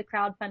of the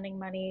crowdfunding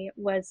money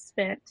was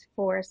spent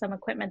for some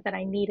equipment that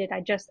I needed.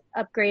 I just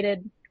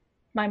upgraded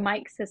my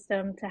mic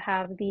system to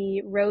have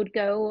the Rode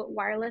Go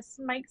wireless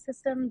mic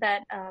system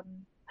that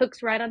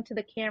hooks right onto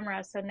the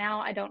camera. So now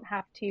I don't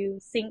have to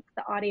sync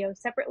the audio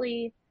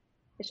separately.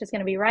 It's just going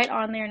to be right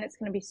on there, and it's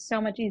going to be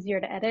so much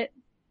easier to edit.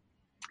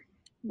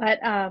 But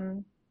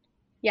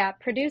yeah,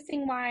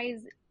 producing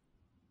wise,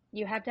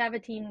 you have to have a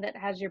team that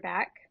has your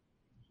back.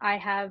 I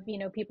have,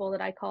 people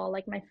that I call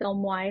like my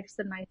film wives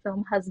and my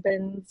film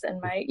husbands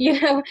and my,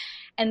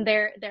 and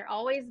they're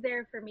always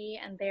there for me,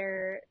 and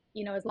they're,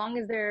 as long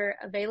as they're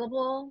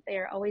available, they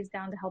are always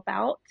down to help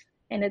out.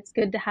 And it's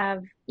good to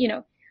have,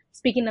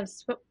 speaking of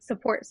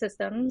support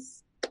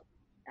systems,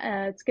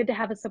 it's good to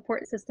have a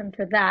support system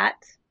for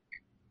that.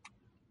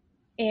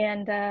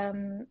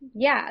 And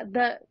yeah,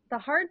 the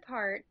hard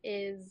part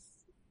is,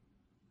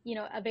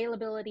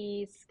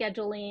 availability,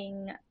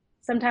 scheduling.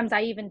 Sometimes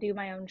I even do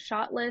my own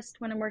shot list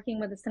when I'm working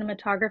with a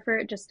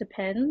cinematographer. It just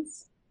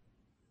depends.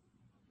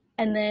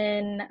 And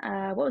then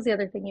what was the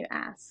other thing you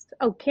asked?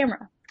 Oh,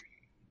 camera.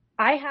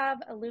 I have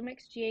a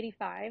Lumix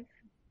G85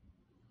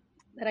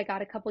 that I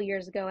got a couple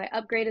years ago. I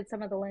upgraded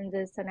some of the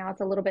lenses, so now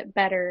it's a little bit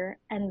better.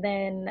 And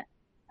then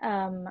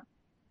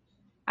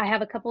I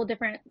have a couple of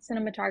different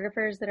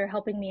cinematographers that are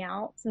helping me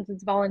out. Since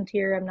it's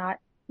volunteer, I'm not,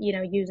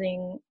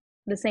 using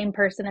the same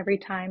person every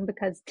time,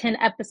 because 10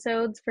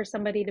 episodes for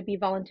somebody to be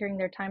volunteering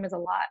their time is a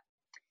lot.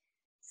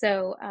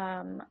 So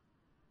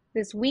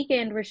this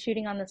weekend we're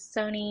shooting on the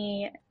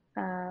Sony,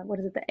 what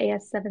is it, the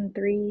AS7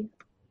 III?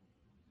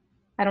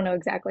 I don't know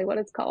exactly what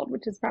it's called,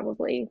 which is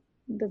probably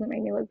doesn't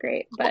make me look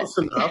great. But close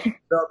enough.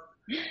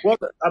 Well,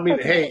 I mean,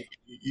 hey,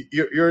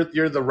 you're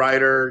the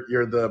writer,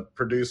 you're the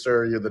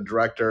producer, you're the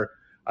director.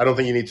 I don't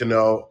think you need to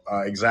know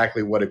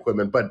exactly what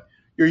equipment, but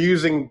you're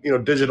using,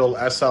 digital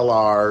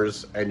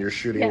SLRs and you're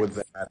shooting with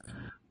that.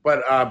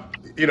 But, I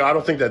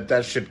don't think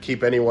that should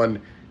keep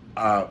anyone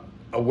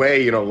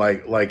away,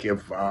 like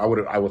if I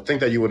would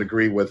think that you would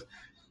agree with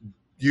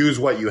use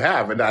what you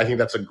have. And I think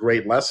that's a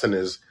great lesson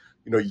is,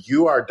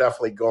 you are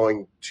definitely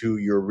going to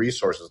your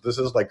resources. This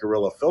is like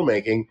guerrilla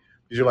filmmaking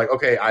because you're like,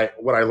 okay,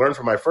 what I learned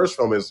from my first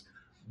film is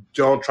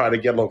don't try to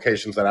get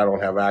locations that I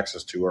don't have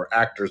access to or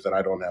actors that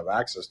I don't have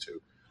access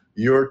to.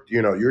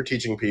 You're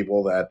teaching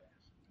people that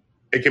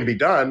it can be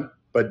done,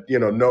 but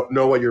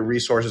know what your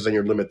resources and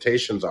your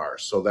limitations are.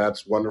 So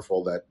that's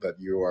wonderful that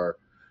you are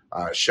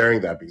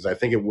sharing that, because I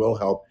think it will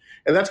help.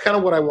 And that's kind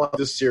of what I want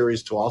this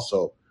series to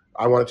also.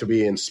 I want it to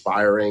be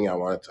inspiring. I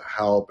want it to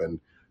help. And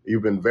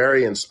you've been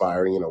very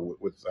inspiring,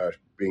 with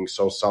being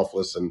so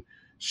selfless and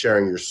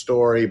sharing your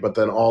story, but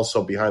then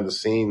also behind the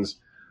scenes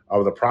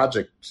of the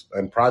projects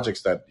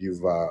that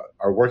you've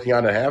are working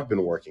on and have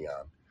been working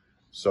on.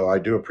 So I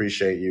do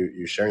appreciate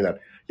you sharing that.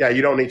 Yeah,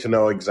 you don't need to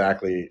know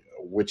exactly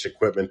which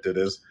equipment it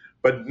is,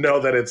 but know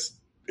that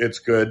it's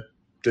good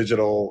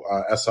digital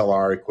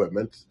SLR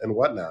equipment and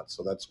whatnot.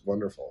 So that's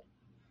wonderful.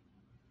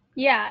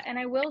 Yeah, and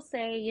I will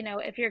say,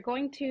 if you're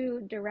going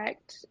to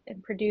direct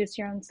and produce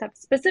your own stuff,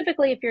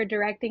 specifically if you're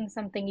directing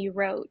something you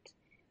wrote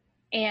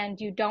and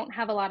you don't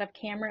have a lot of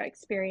camera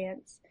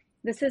experience,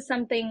 this is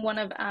something one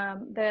of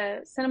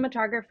the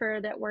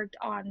cinematographer that worked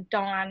on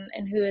Dawn,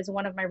 and who is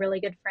one of my really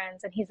good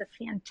friends, and he's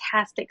a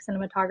fantastic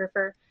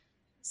cinematographer,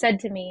 said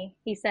to me,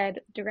 he said,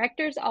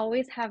 directors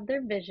always have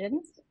their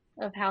visions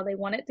of how they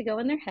want it to go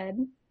in their head.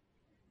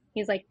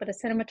 He's like, but a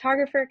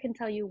cinematographer can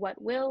tell you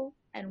what will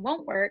and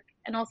won't work,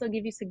 and also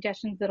give you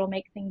suggestions that'll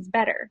make things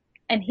better.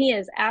 And he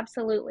is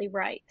absolutely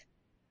right.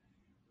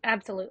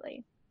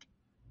 Absolutely.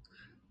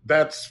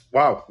 That's,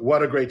 wow,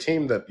 what a great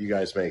team that you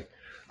guys make.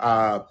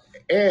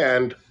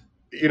 And,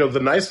 the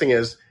nice thing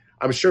is,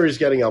 I'm sure he's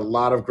getting a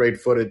lot of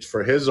great footage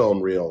for his own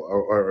reel,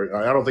 or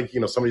I don't think,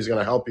 somebody's going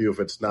to help you if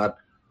it's not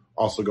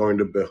also going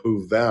to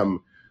behoove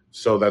them.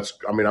 So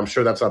I'm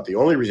sure that's not the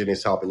only reason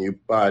he's helping you,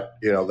 but,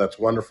 that's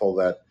wonderful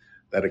that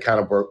it kind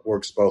of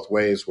works both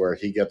ways, where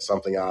he gets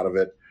something out of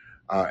it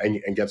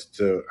and gets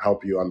to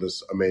help you on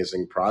this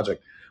amazing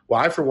project. Well,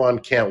 I, for one,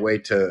 can't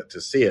wait to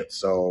see it.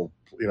 So,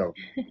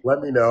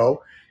 let me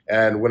know.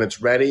 And when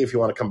it's ready, if you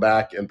want to come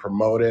back and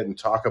promote it and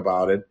talk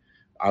about it,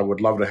 I would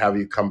love to have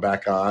you come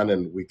back on,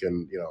 and we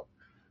can,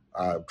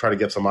 try to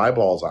get some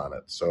eyeballs on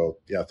it. So,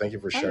 yeah, thank you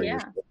for sharing your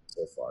story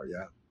so far.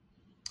 Yeah.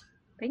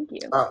 Thank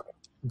you.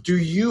 Do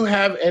you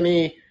have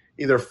any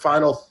either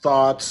final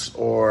thoughts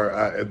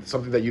or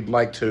something that you'd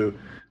like to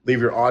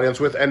leave your audience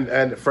with?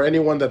 And for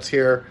anyone that's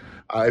here,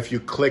 if you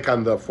click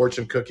on the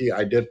fortune cookie,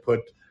 I did put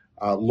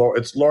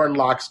it's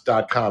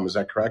laurenlocks.com. Is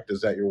that correct?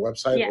 Is that your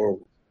website? Yeah. Or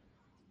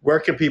where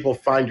can people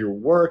find your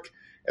work?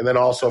 And then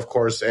also, of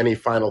course, any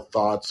final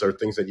thoughts or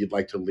things that you'd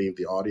like to leave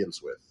the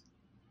audience with.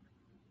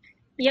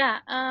 Yeah.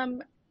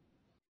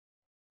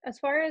 As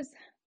far as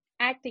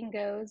acting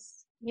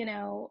goes,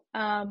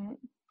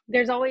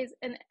 there's always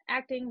an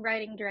acting,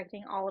 writing,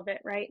 directing, all of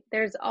it, right?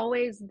 There's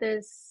always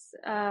this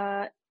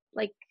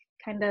like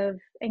kind of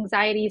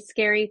anxiety,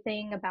 scary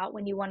thing about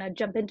when you want to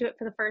jump into it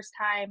for the first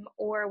time,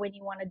 or when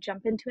you want to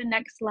jump into a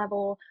next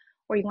level,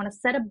 or you want to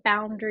set a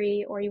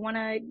boundary, or you want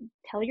to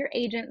tell your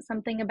agent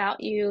something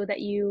about you that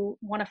you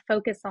want to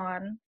focus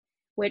on,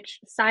 which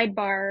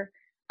sidebar,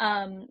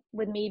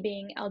 with me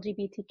being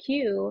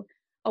LGBTQ,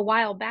 a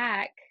while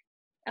back,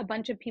 a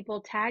bunch of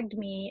people tagged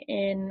me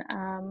in,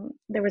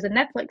 there was a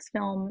Netflix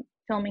film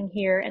filming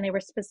here, and they were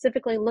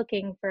specifically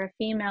looking for a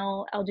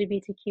female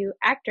LGBTQ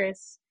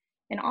actress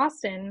in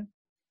Austin.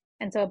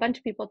 And so a bunch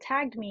of people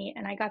tagged me,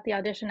 and I got the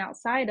audition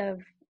outside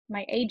of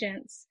my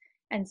agents.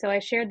 And so I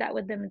shared that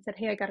with them and said,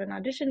 hey, I got an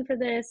audition for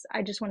this.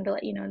 I just wanted to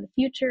let you know in the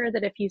future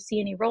that if you see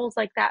any roles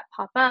like that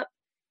pop up,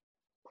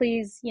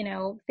 please,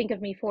 think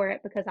of me for it,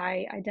 because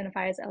I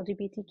identify as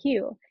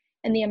LGBTQ.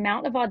 And the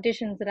amount of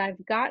auditions that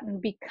I've gotten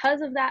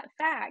because of that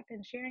fact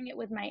and sharing it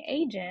with my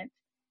agent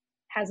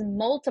has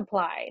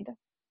multiplied.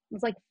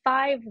 It's like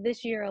 5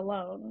 this year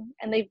alone,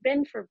 and they've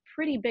been for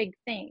pretty big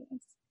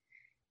things.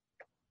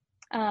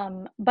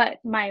 But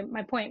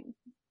my point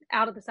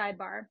out of the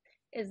sidebar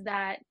is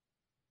that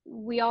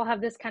we all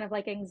have this kind of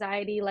like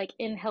anxiety, like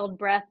inhaled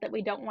breath that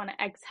we don't want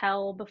to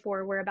exhale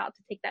before we're about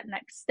to take that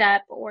next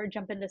step or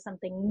jump into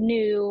something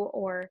new,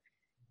 or,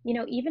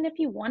 even if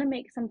you want to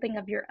make something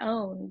of your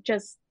own,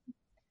 just,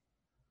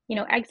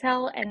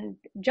 exhale and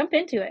jump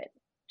into it.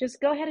 Just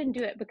go ahead and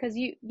do it, because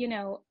you're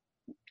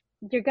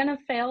going to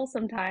fail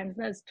sometimes.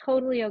 That's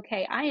totally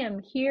okay. I am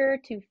here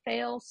to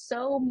fail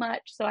so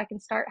much so I can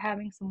start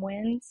having some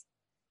wins.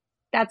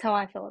 That's how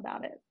I feel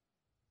about it.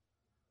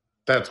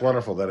 That's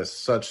wonderful. That is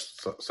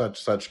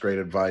such great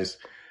advice,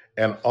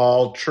 and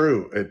all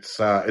true. It's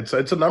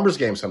a numbers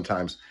game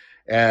sometimes,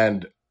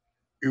 and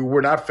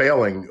we're not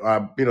failing.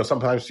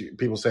 Sometimes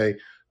people say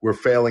we're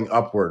failing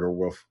upward,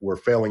 or we're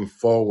failing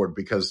forward,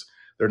 because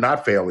they're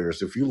not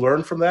failures. If you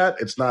learn from that,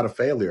 it's not a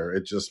failure.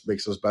 It just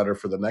makes us better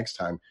for the next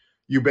time.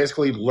 You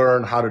basically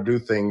learn how to do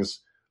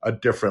things a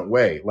different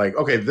way. Like,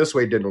 okay, this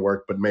way didn't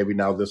work, but maybe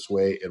now this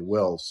way it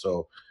will.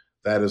 So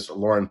that is,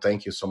 Lauren,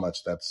 thank you so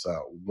much. That's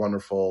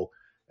wonderful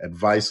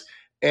advice.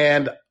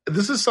 And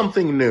this is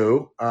something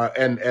new,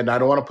 and I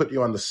don't want to put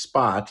you on the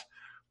spot,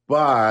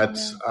 but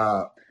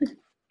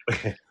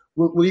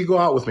will you go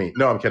out with me?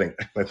 No, I'm kidding.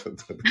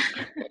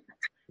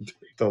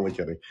 Totally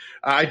kidding.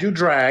 I do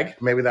drag.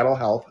 Maybe that'll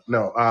help.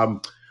 No.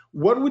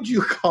 What would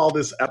you call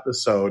this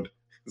episode?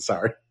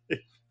 Sorry.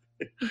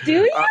 Do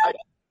you?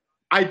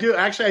 I do.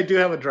 Actually, I do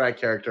have a drag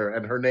character,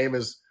 and her name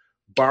is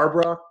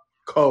Barbara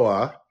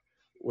Koa,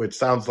 which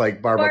sounds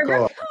like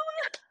Barbacoa.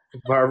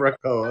 Barbara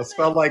Koa,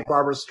 spelled like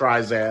Barbara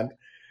Streisand.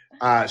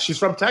 She's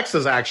from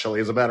Texas,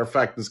 actually. As a matter of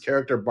fact, this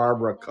character,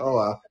 Barbara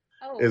Koa,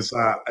 is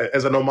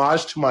as an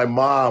homage to my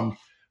mom,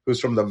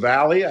 who's from the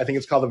Valley. I think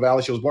it's called the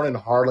Valley. She was born in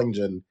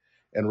Harlingen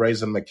and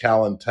raised in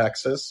McAllen,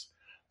 Texas.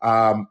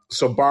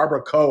 So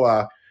Barbara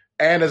Koa,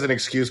 and as an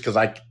excuse, because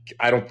I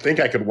don't think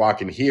I could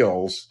walk in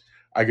heels.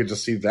 I could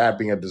just see that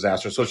being a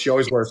disaster. So she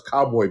always wears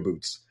cowboy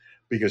boots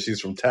because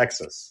she's from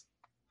Texas.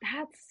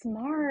 That's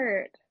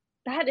smart.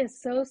 That is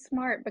so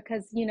smart,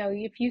 because,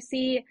 if you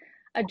see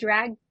a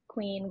drag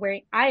queen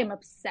wearing, I am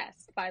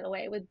obsessed, by the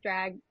way, with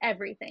drag,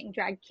 everything,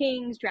 drag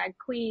kings, drag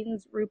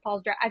queens,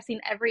 RuPaul's drag. I've seen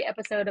every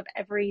episode of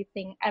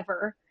everything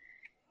ever.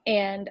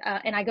 And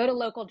I go to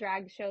local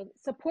drag shows,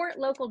 support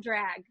local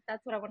drag.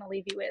 That's what I want to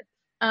leave you with,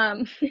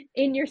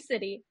 in your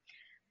city.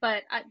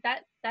 But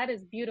that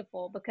is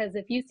beautiful, because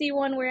if you see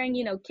one wearing,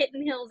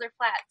 kitten heels or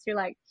flats, you're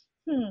like,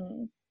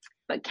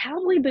 but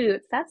cowboy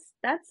boots, that's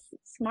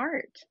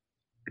smart.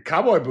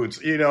 Cowboy boots,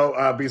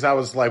 because I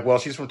was like, well,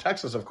 she's from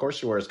Texas. Of course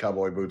she wears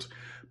cowboy boots.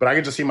 But I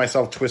could just see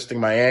myself twisting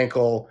my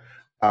ankle.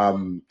 I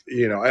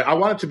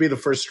wanted to be the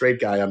first straight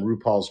guy on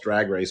RuPaul's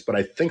Drag Race, but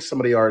I think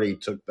somebody already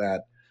took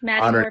that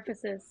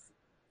Metamorphosis.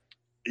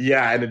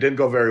 Yeah, and it didn't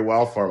go very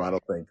well for him, I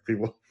don't think.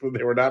 People,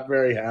 they were not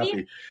very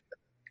happy.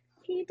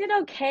 He did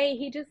okay.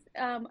 He just,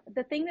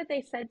 the thing that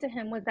they said to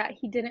him was that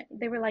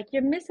they were like,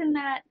 you're missing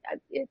that.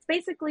 It's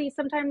basically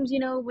sometimes,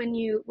 when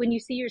you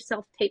see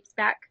yourself tapes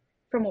back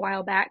from a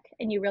while back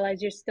and you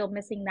realize you're still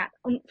missing that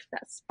oomph,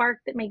 that spark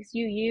that makes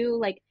you,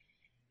 like,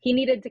 he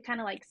needed to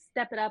kind of like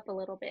step it up a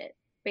little bit,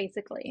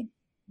 basically.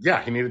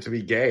 Yeah, he needed to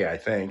be gay, I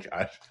think.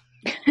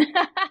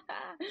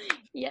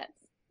 Yes.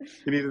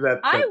 He needed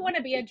that. I want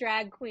to be a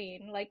drag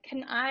queen. Like,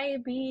 can I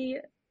be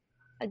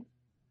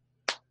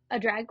a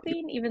drag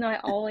queen, even though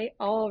I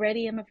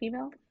already am a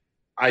female?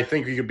 I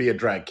think you could be a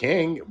drag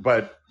king,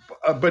 but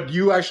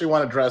you actually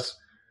want to dress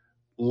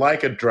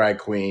like a drag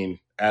queen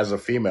as a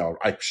female.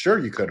 I'm sure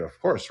you could, of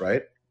course,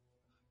 right?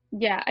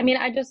 Yeah, I mean,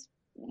 I just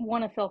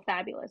want to feel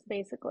fabulous,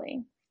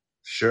 basically.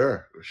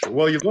 Sure.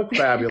 Well, you look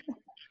fabulous.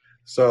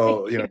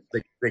 So,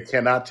 they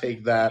cannot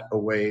take that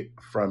away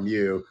from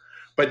you.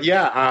 But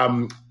yeah,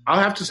 I'll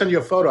have to send you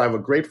a photo. I have a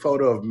great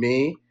photo of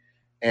me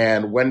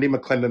and Wendy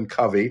McClendon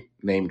Covey,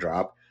 name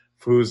drop,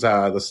 who's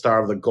the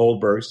star of the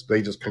Goldbergs.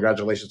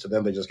 Congratulations to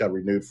them. They just got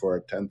renewed for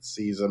a 10th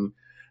season.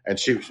 And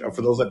she,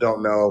 for those that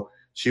don't know,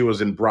 she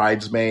was in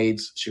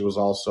Bridesmaids. She was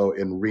also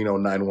in Reno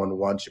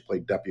 911. She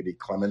played Deputy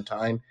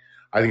Clementine.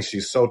 I think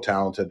she's so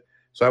talented.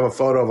 So I have a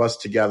photo of us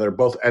together,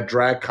 both at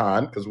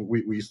DragCon, because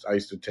I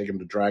used to take him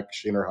to drag.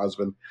 She and her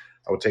husband,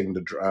 I would take him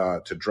to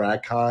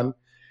DragCon,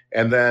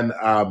 and then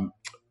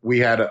we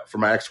had for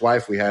my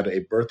ex-wife, we had a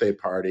birthday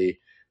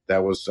party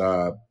that was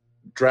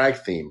drag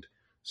themed.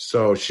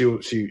 So she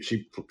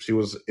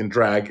was in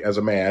drag as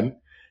a man,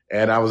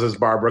 and I was as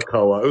Barbara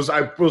Koa. It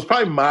was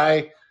probably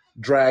my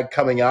drag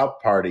coming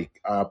out party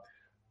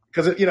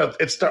because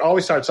it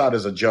always starts out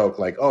as a joke,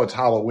 like, oh, it's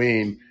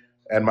Halloween.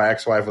 And my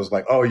ex-wife was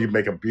like, "Oh, you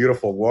make a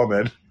beautiful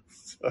woman."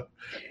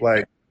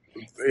 Like,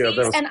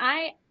 and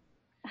I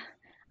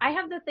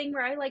have the thing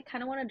where I like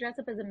kind of want to dress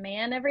up as a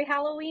man every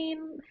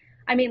Halloween.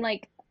 I mean,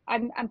 like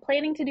I'm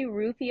planning to do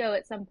Rufio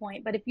at some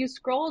point, but if you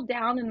scroll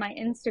down in my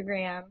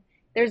Instagram,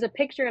 there's a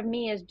picture of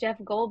me as Jeff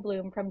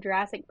Goldblum from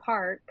Jurassic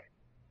Park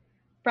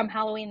from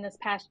Halloween this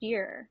past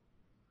year.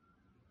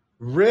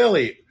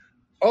 Really?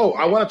 Oh,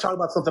 I want to talk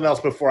about something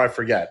else before I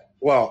forget.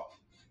 Well,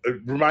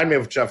 remind me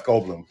of Jeff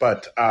Goldblum,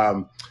 but.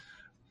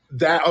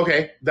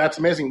 That's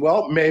amazing.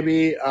 Well,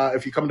 maybe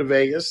if you come to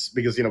Vegas,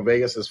 because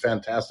Vegas is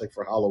fantastic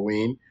for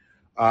Halloween,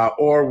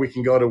 or we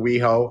can go to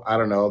WeHo. I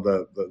don't know,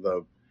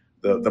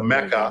 the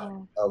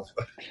mecca of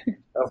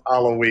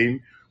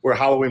Halloween, where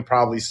Halloween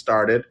probably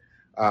started.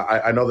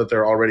 I know that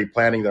they're already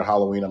planning their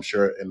Halloween, I'm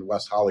sure, in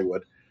West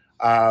Hollywood.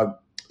 What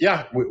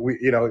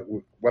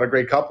a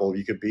great couple.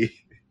 You could be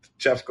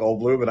Jeff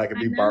Goldblum, and I could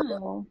be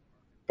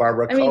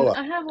Barbara Koa.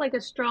 I have like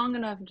a strong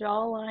enough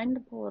jawline to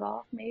pull it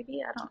off.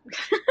 Maybe I don't.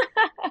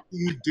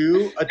 You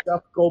do a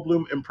Jeff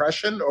Goldblum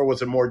impression, or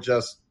was it more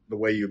just the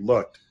way you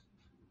looked?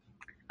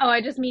 Oh,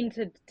 I just mean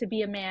to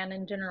be a man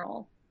in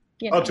general.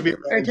 To be a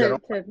man in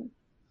general.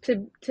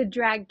 To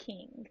drag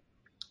king.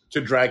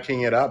 To drag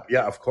king it up,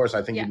 yeah. Of course,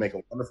 I think you'd make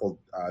a wonderful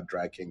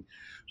drag king.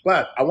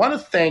 But I want to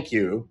thank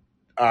you,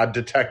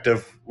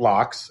 Detective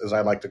Locks, as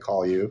I like to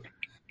call you.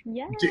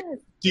 Yes.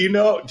 Do you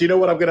know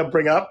what I'm going to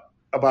bring up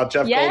about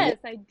Jeff Goldblum? Yes,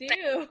 I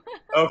do.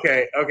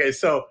 Okay.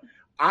 So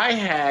I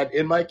had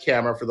in my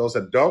camera, for those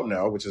that don't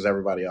know, which is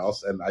everybody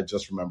else, and I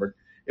just remembered,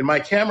 in my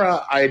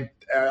camera, I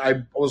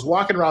was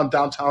walking around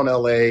downtown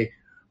LA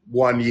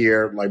one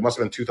year, like must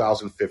have been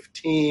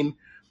 2015,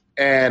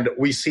 and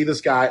we see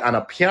this guy on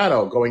a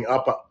piano going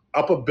up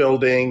a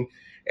building,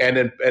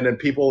 and then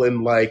people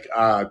in like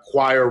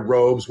choir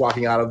robes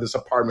walking out of this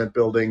apartment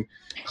building,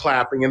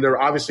 clapping, and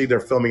they're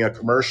filming a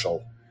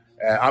commercial.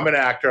 I'm an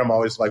actor. I'm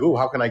always like, ooh,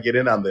 how can I get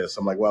in on this?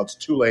 I'm like, well, it's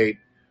too late.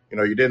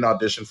 You didn't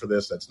audition for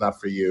this. That's not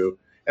for you.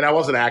 And I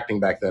wasn't acting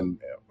back then.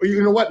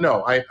 You know what?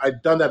 No,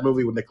 I'd done that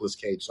movie with Nicolas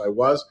Cage. So I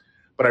was,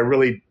 but I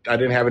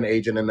didn't have an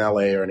agent in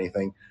LA or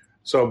anything.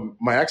 So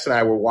my ex and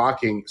I were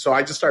walking. So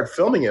I just started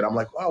filming it. I'm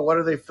like, wow, what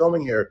are they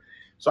filming here?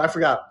 So I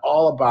forgot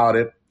all about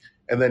it.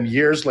 And then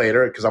years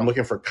later, because I'm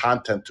looking for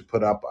content to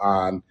put up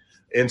on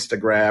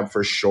Instagram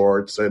for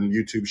shorts and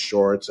YouTube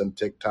shorts and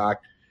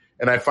TikTok,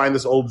 and I find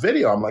this old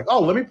video. I'm like,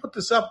 oh, let me put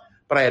this up.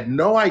 But I had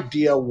no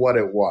idea what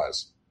it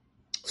was.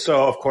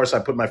 So, of course, I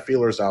put my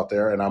feelers out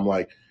there, and I'm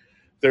like,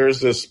 there's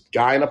this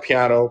guy on a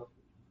piano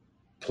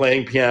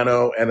playing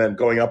piano and then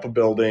going up a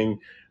building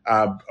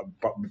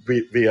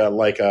via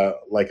like a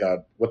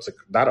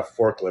not a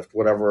forklift,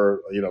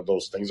 whatever,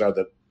 those things are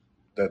that.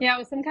 Yeah, it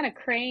was some kind of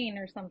crane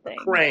or something.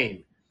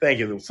 Crane. Thank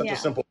you. It was such a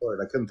simple word.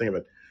 I couldn't think of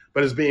it.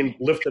 But it's being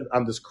lifted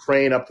on this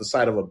crane up the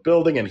side of a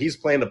building, and he's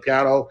playing the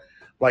piano.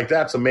 Like,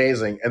 that's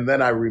amazing. And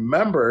then I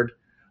remembered,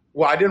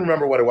 I didn't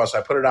remember what it was. So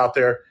I put it out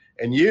there.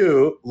 And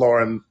you,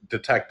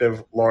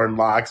 Detective Lauren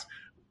Locks,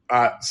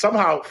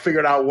 somehow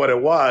figured out what it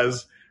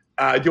was.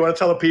 Do you want to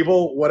tell the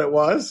people what it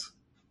was?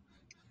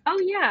 Oh,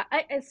 yeah.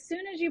 As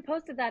soon as you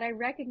posted that, I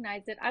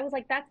recognized it. I was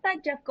like, that's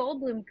that Jeff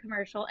Goldblum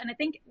commercial. And I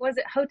think, was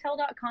it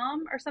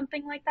Hotel.com or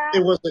something like that?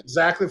 It was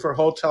exactly for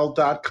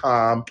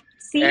Hotel.com.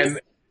 See?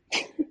 And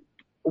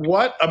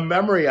what a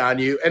memory on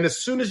you. And as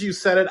soon as you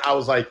said it, I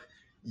was like,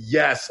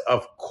 yes,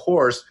 of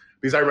course,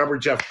 because I remember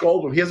Jeff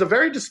Goldblum. He has a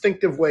very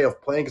distinctive way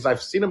of playing, because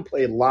I've seen him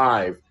play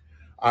live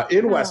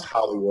in West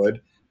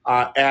Hollywood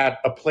at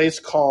a place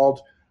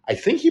called, I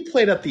think he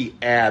played at the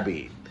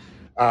Abbey,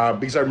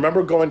 because I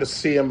remember going to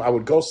see him. I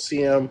would go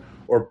see him,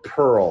 or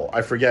Pearl.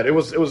 I forget. It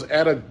was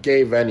at a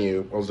gay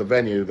venue. It was a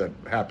venue that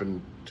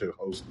happened to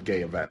host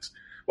gay events.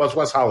 Well, it's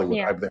West Hollywood.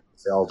 Yeah. They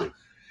all do.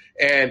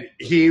 And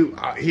he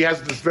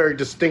has this very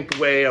distinct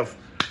way of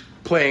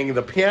playing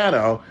the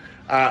piano.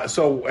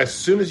 So as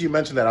soon as you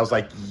mentioned that, I was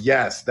like,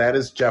 yes, that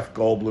is Jeff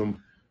Goldblum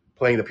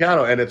playing the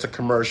piano. And it's a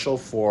commercial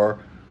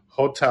for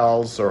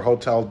hotels or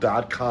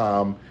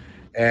Hotel.com.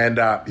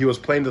 And he was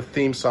playing the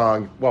theme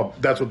song. Well,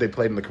 that's what they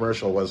played in the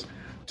commercial, was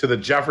to the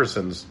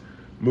Jeffersons,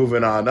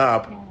 Moving On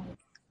Up.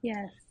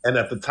 Yes. And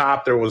at the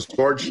top, there was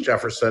George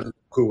Jefferson,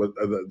 who was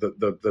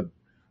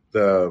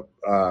or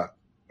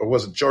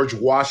was it George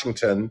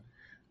Washington?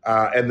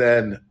 And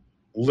then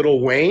Lil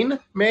Wayne,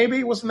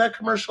 maybe, was in that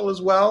commercial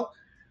as well.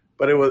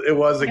 but it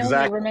was I exactly.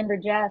 only remember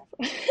Jeff.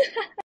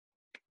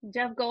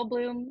 Jeff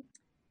Goldblum,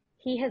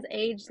 he has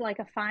aged like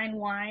a fine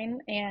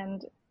wine,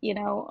 and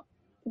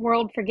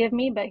world forgive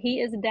me, but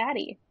he is a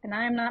daddy, and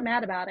I am not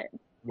mad about it.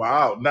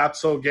 Wow, not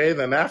so gay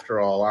then after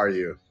all, are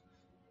you?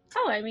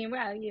 Oh, I mean,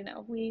 well,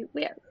 we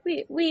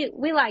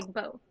like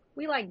both.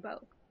 We like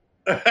both.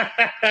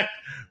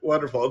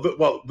 Wonderful.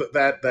 Well,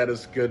 that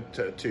is good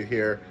to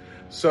hear.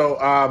 So,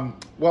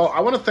 well, I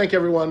want to thank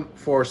everyone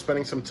for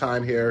spending some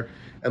time here,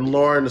 and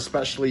Lauren,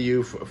 especially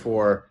you,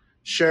 for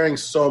sharing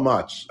so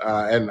much.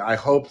 And I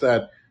hope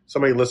that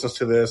somebody listens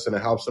to this and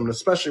it helps them,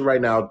 especially right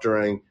now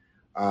during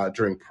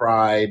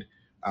Pride.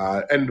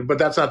 But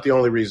that's not the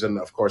only reason,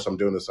 of course, I'm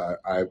doing this.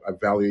 I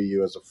value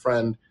you as a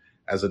friend,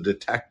 as a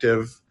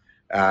detective,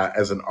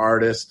 as an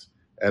artist,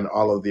 and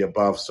all of the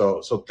above.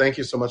 So thank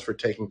you so much for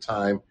taking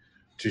time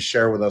to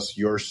share with us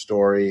your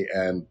story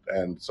and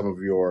some of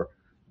your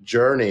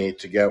journey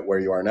to get where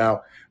you are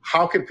now.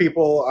 How can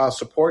people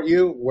support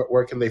you?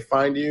 Where can they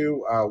find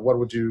you? What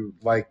would you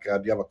like?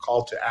 Do you have a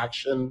call to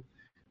action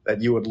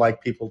that you would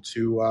like people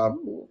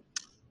to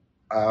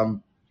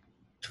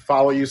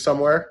follow you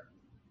somewhere?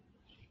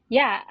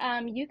 Yeah,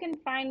 you can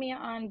find me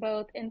on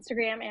both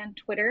Instagram and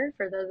Twitter,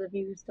 for those of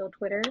you who still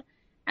Twitter,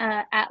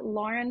 at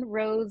Lauren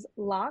Rose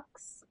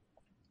Locks.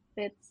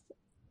 It's,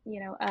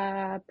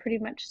 pretty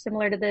much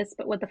similar to this,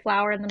 but with the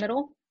flower in the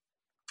middle.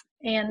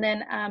 And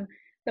then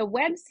the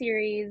web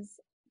series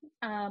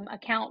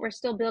account, we're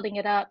still building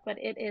it up, but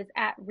it is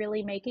at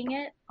Really Making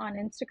It on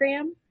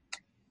Instagram.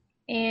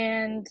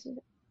 And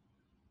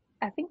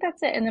I think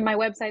that's it. And then my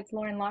website's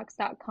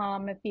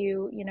laurenlocks.com if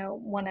you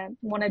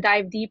want to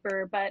dive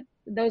deeper, but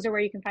those are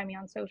where you can find me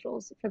on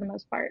socials for the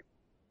most part.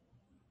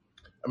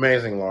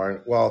 Amazing,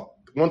 Lauren. Well,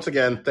 once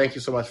again, thank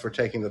you so much for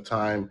taking the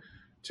time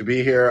to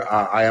be here.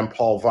 I am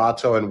Paul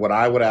Vatto, and what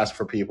I would ask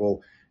for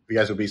people, if you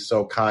guys would be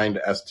so kind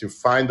as to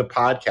find the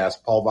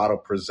podcast, Paul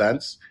Vatto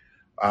Presents.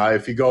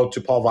 If you go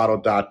to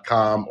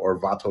paulvatto.com or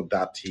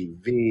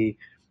vatto.tv,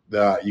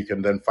 you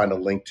can then find a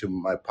link to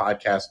my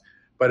podcast.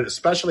 But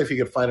especially if you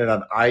could find it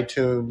on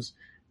iTunes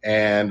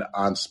and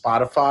on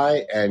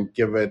Spotify, and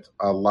give it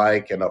a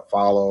like and a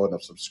follow and a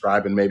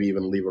subscribe, and maybe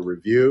even leave a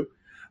review.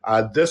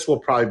 This will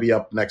probably be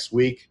up next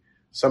week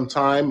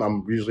sometime.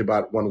 I'm usually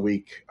about 1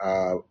 week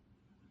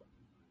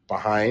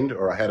behind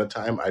or ahead of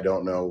time. I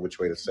don't know which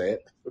way to say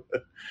it.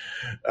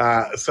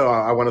 So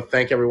I want to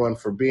thank everyone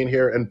for being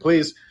here. And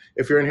please,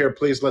 if you're in here,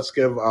 please let's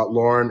give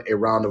Lauren a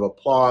round of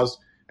applause.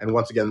 And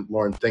once again,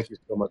 Lauren, thank you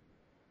so much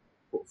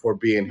for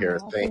being here.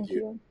 Thank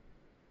you.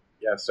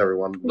 Yes,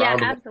 everyone. Yeah,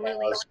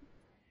 absolutely.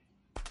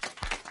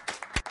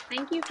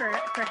 Thank you for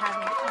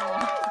having me.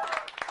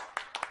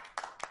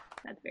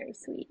 That's very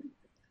sweet.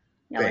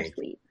 Y'all are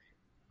sweet.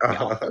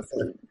 Y'all so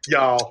sweet.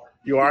 Y'all,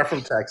 you are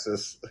from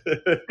Texas.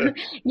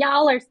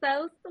 Y'all are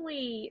so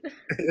sweet.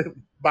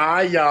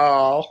 Bye,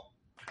 y'all.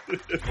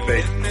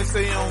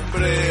 Ese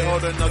hombre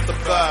holding up the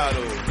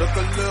bottle. Look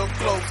a little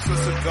closer,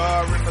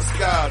 cigar and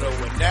Moscato.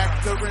 An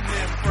actor in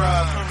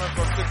improv coming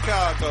from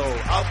Chicago.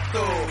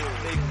 Outdoor,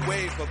 make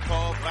way for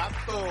Paul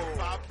Vatto.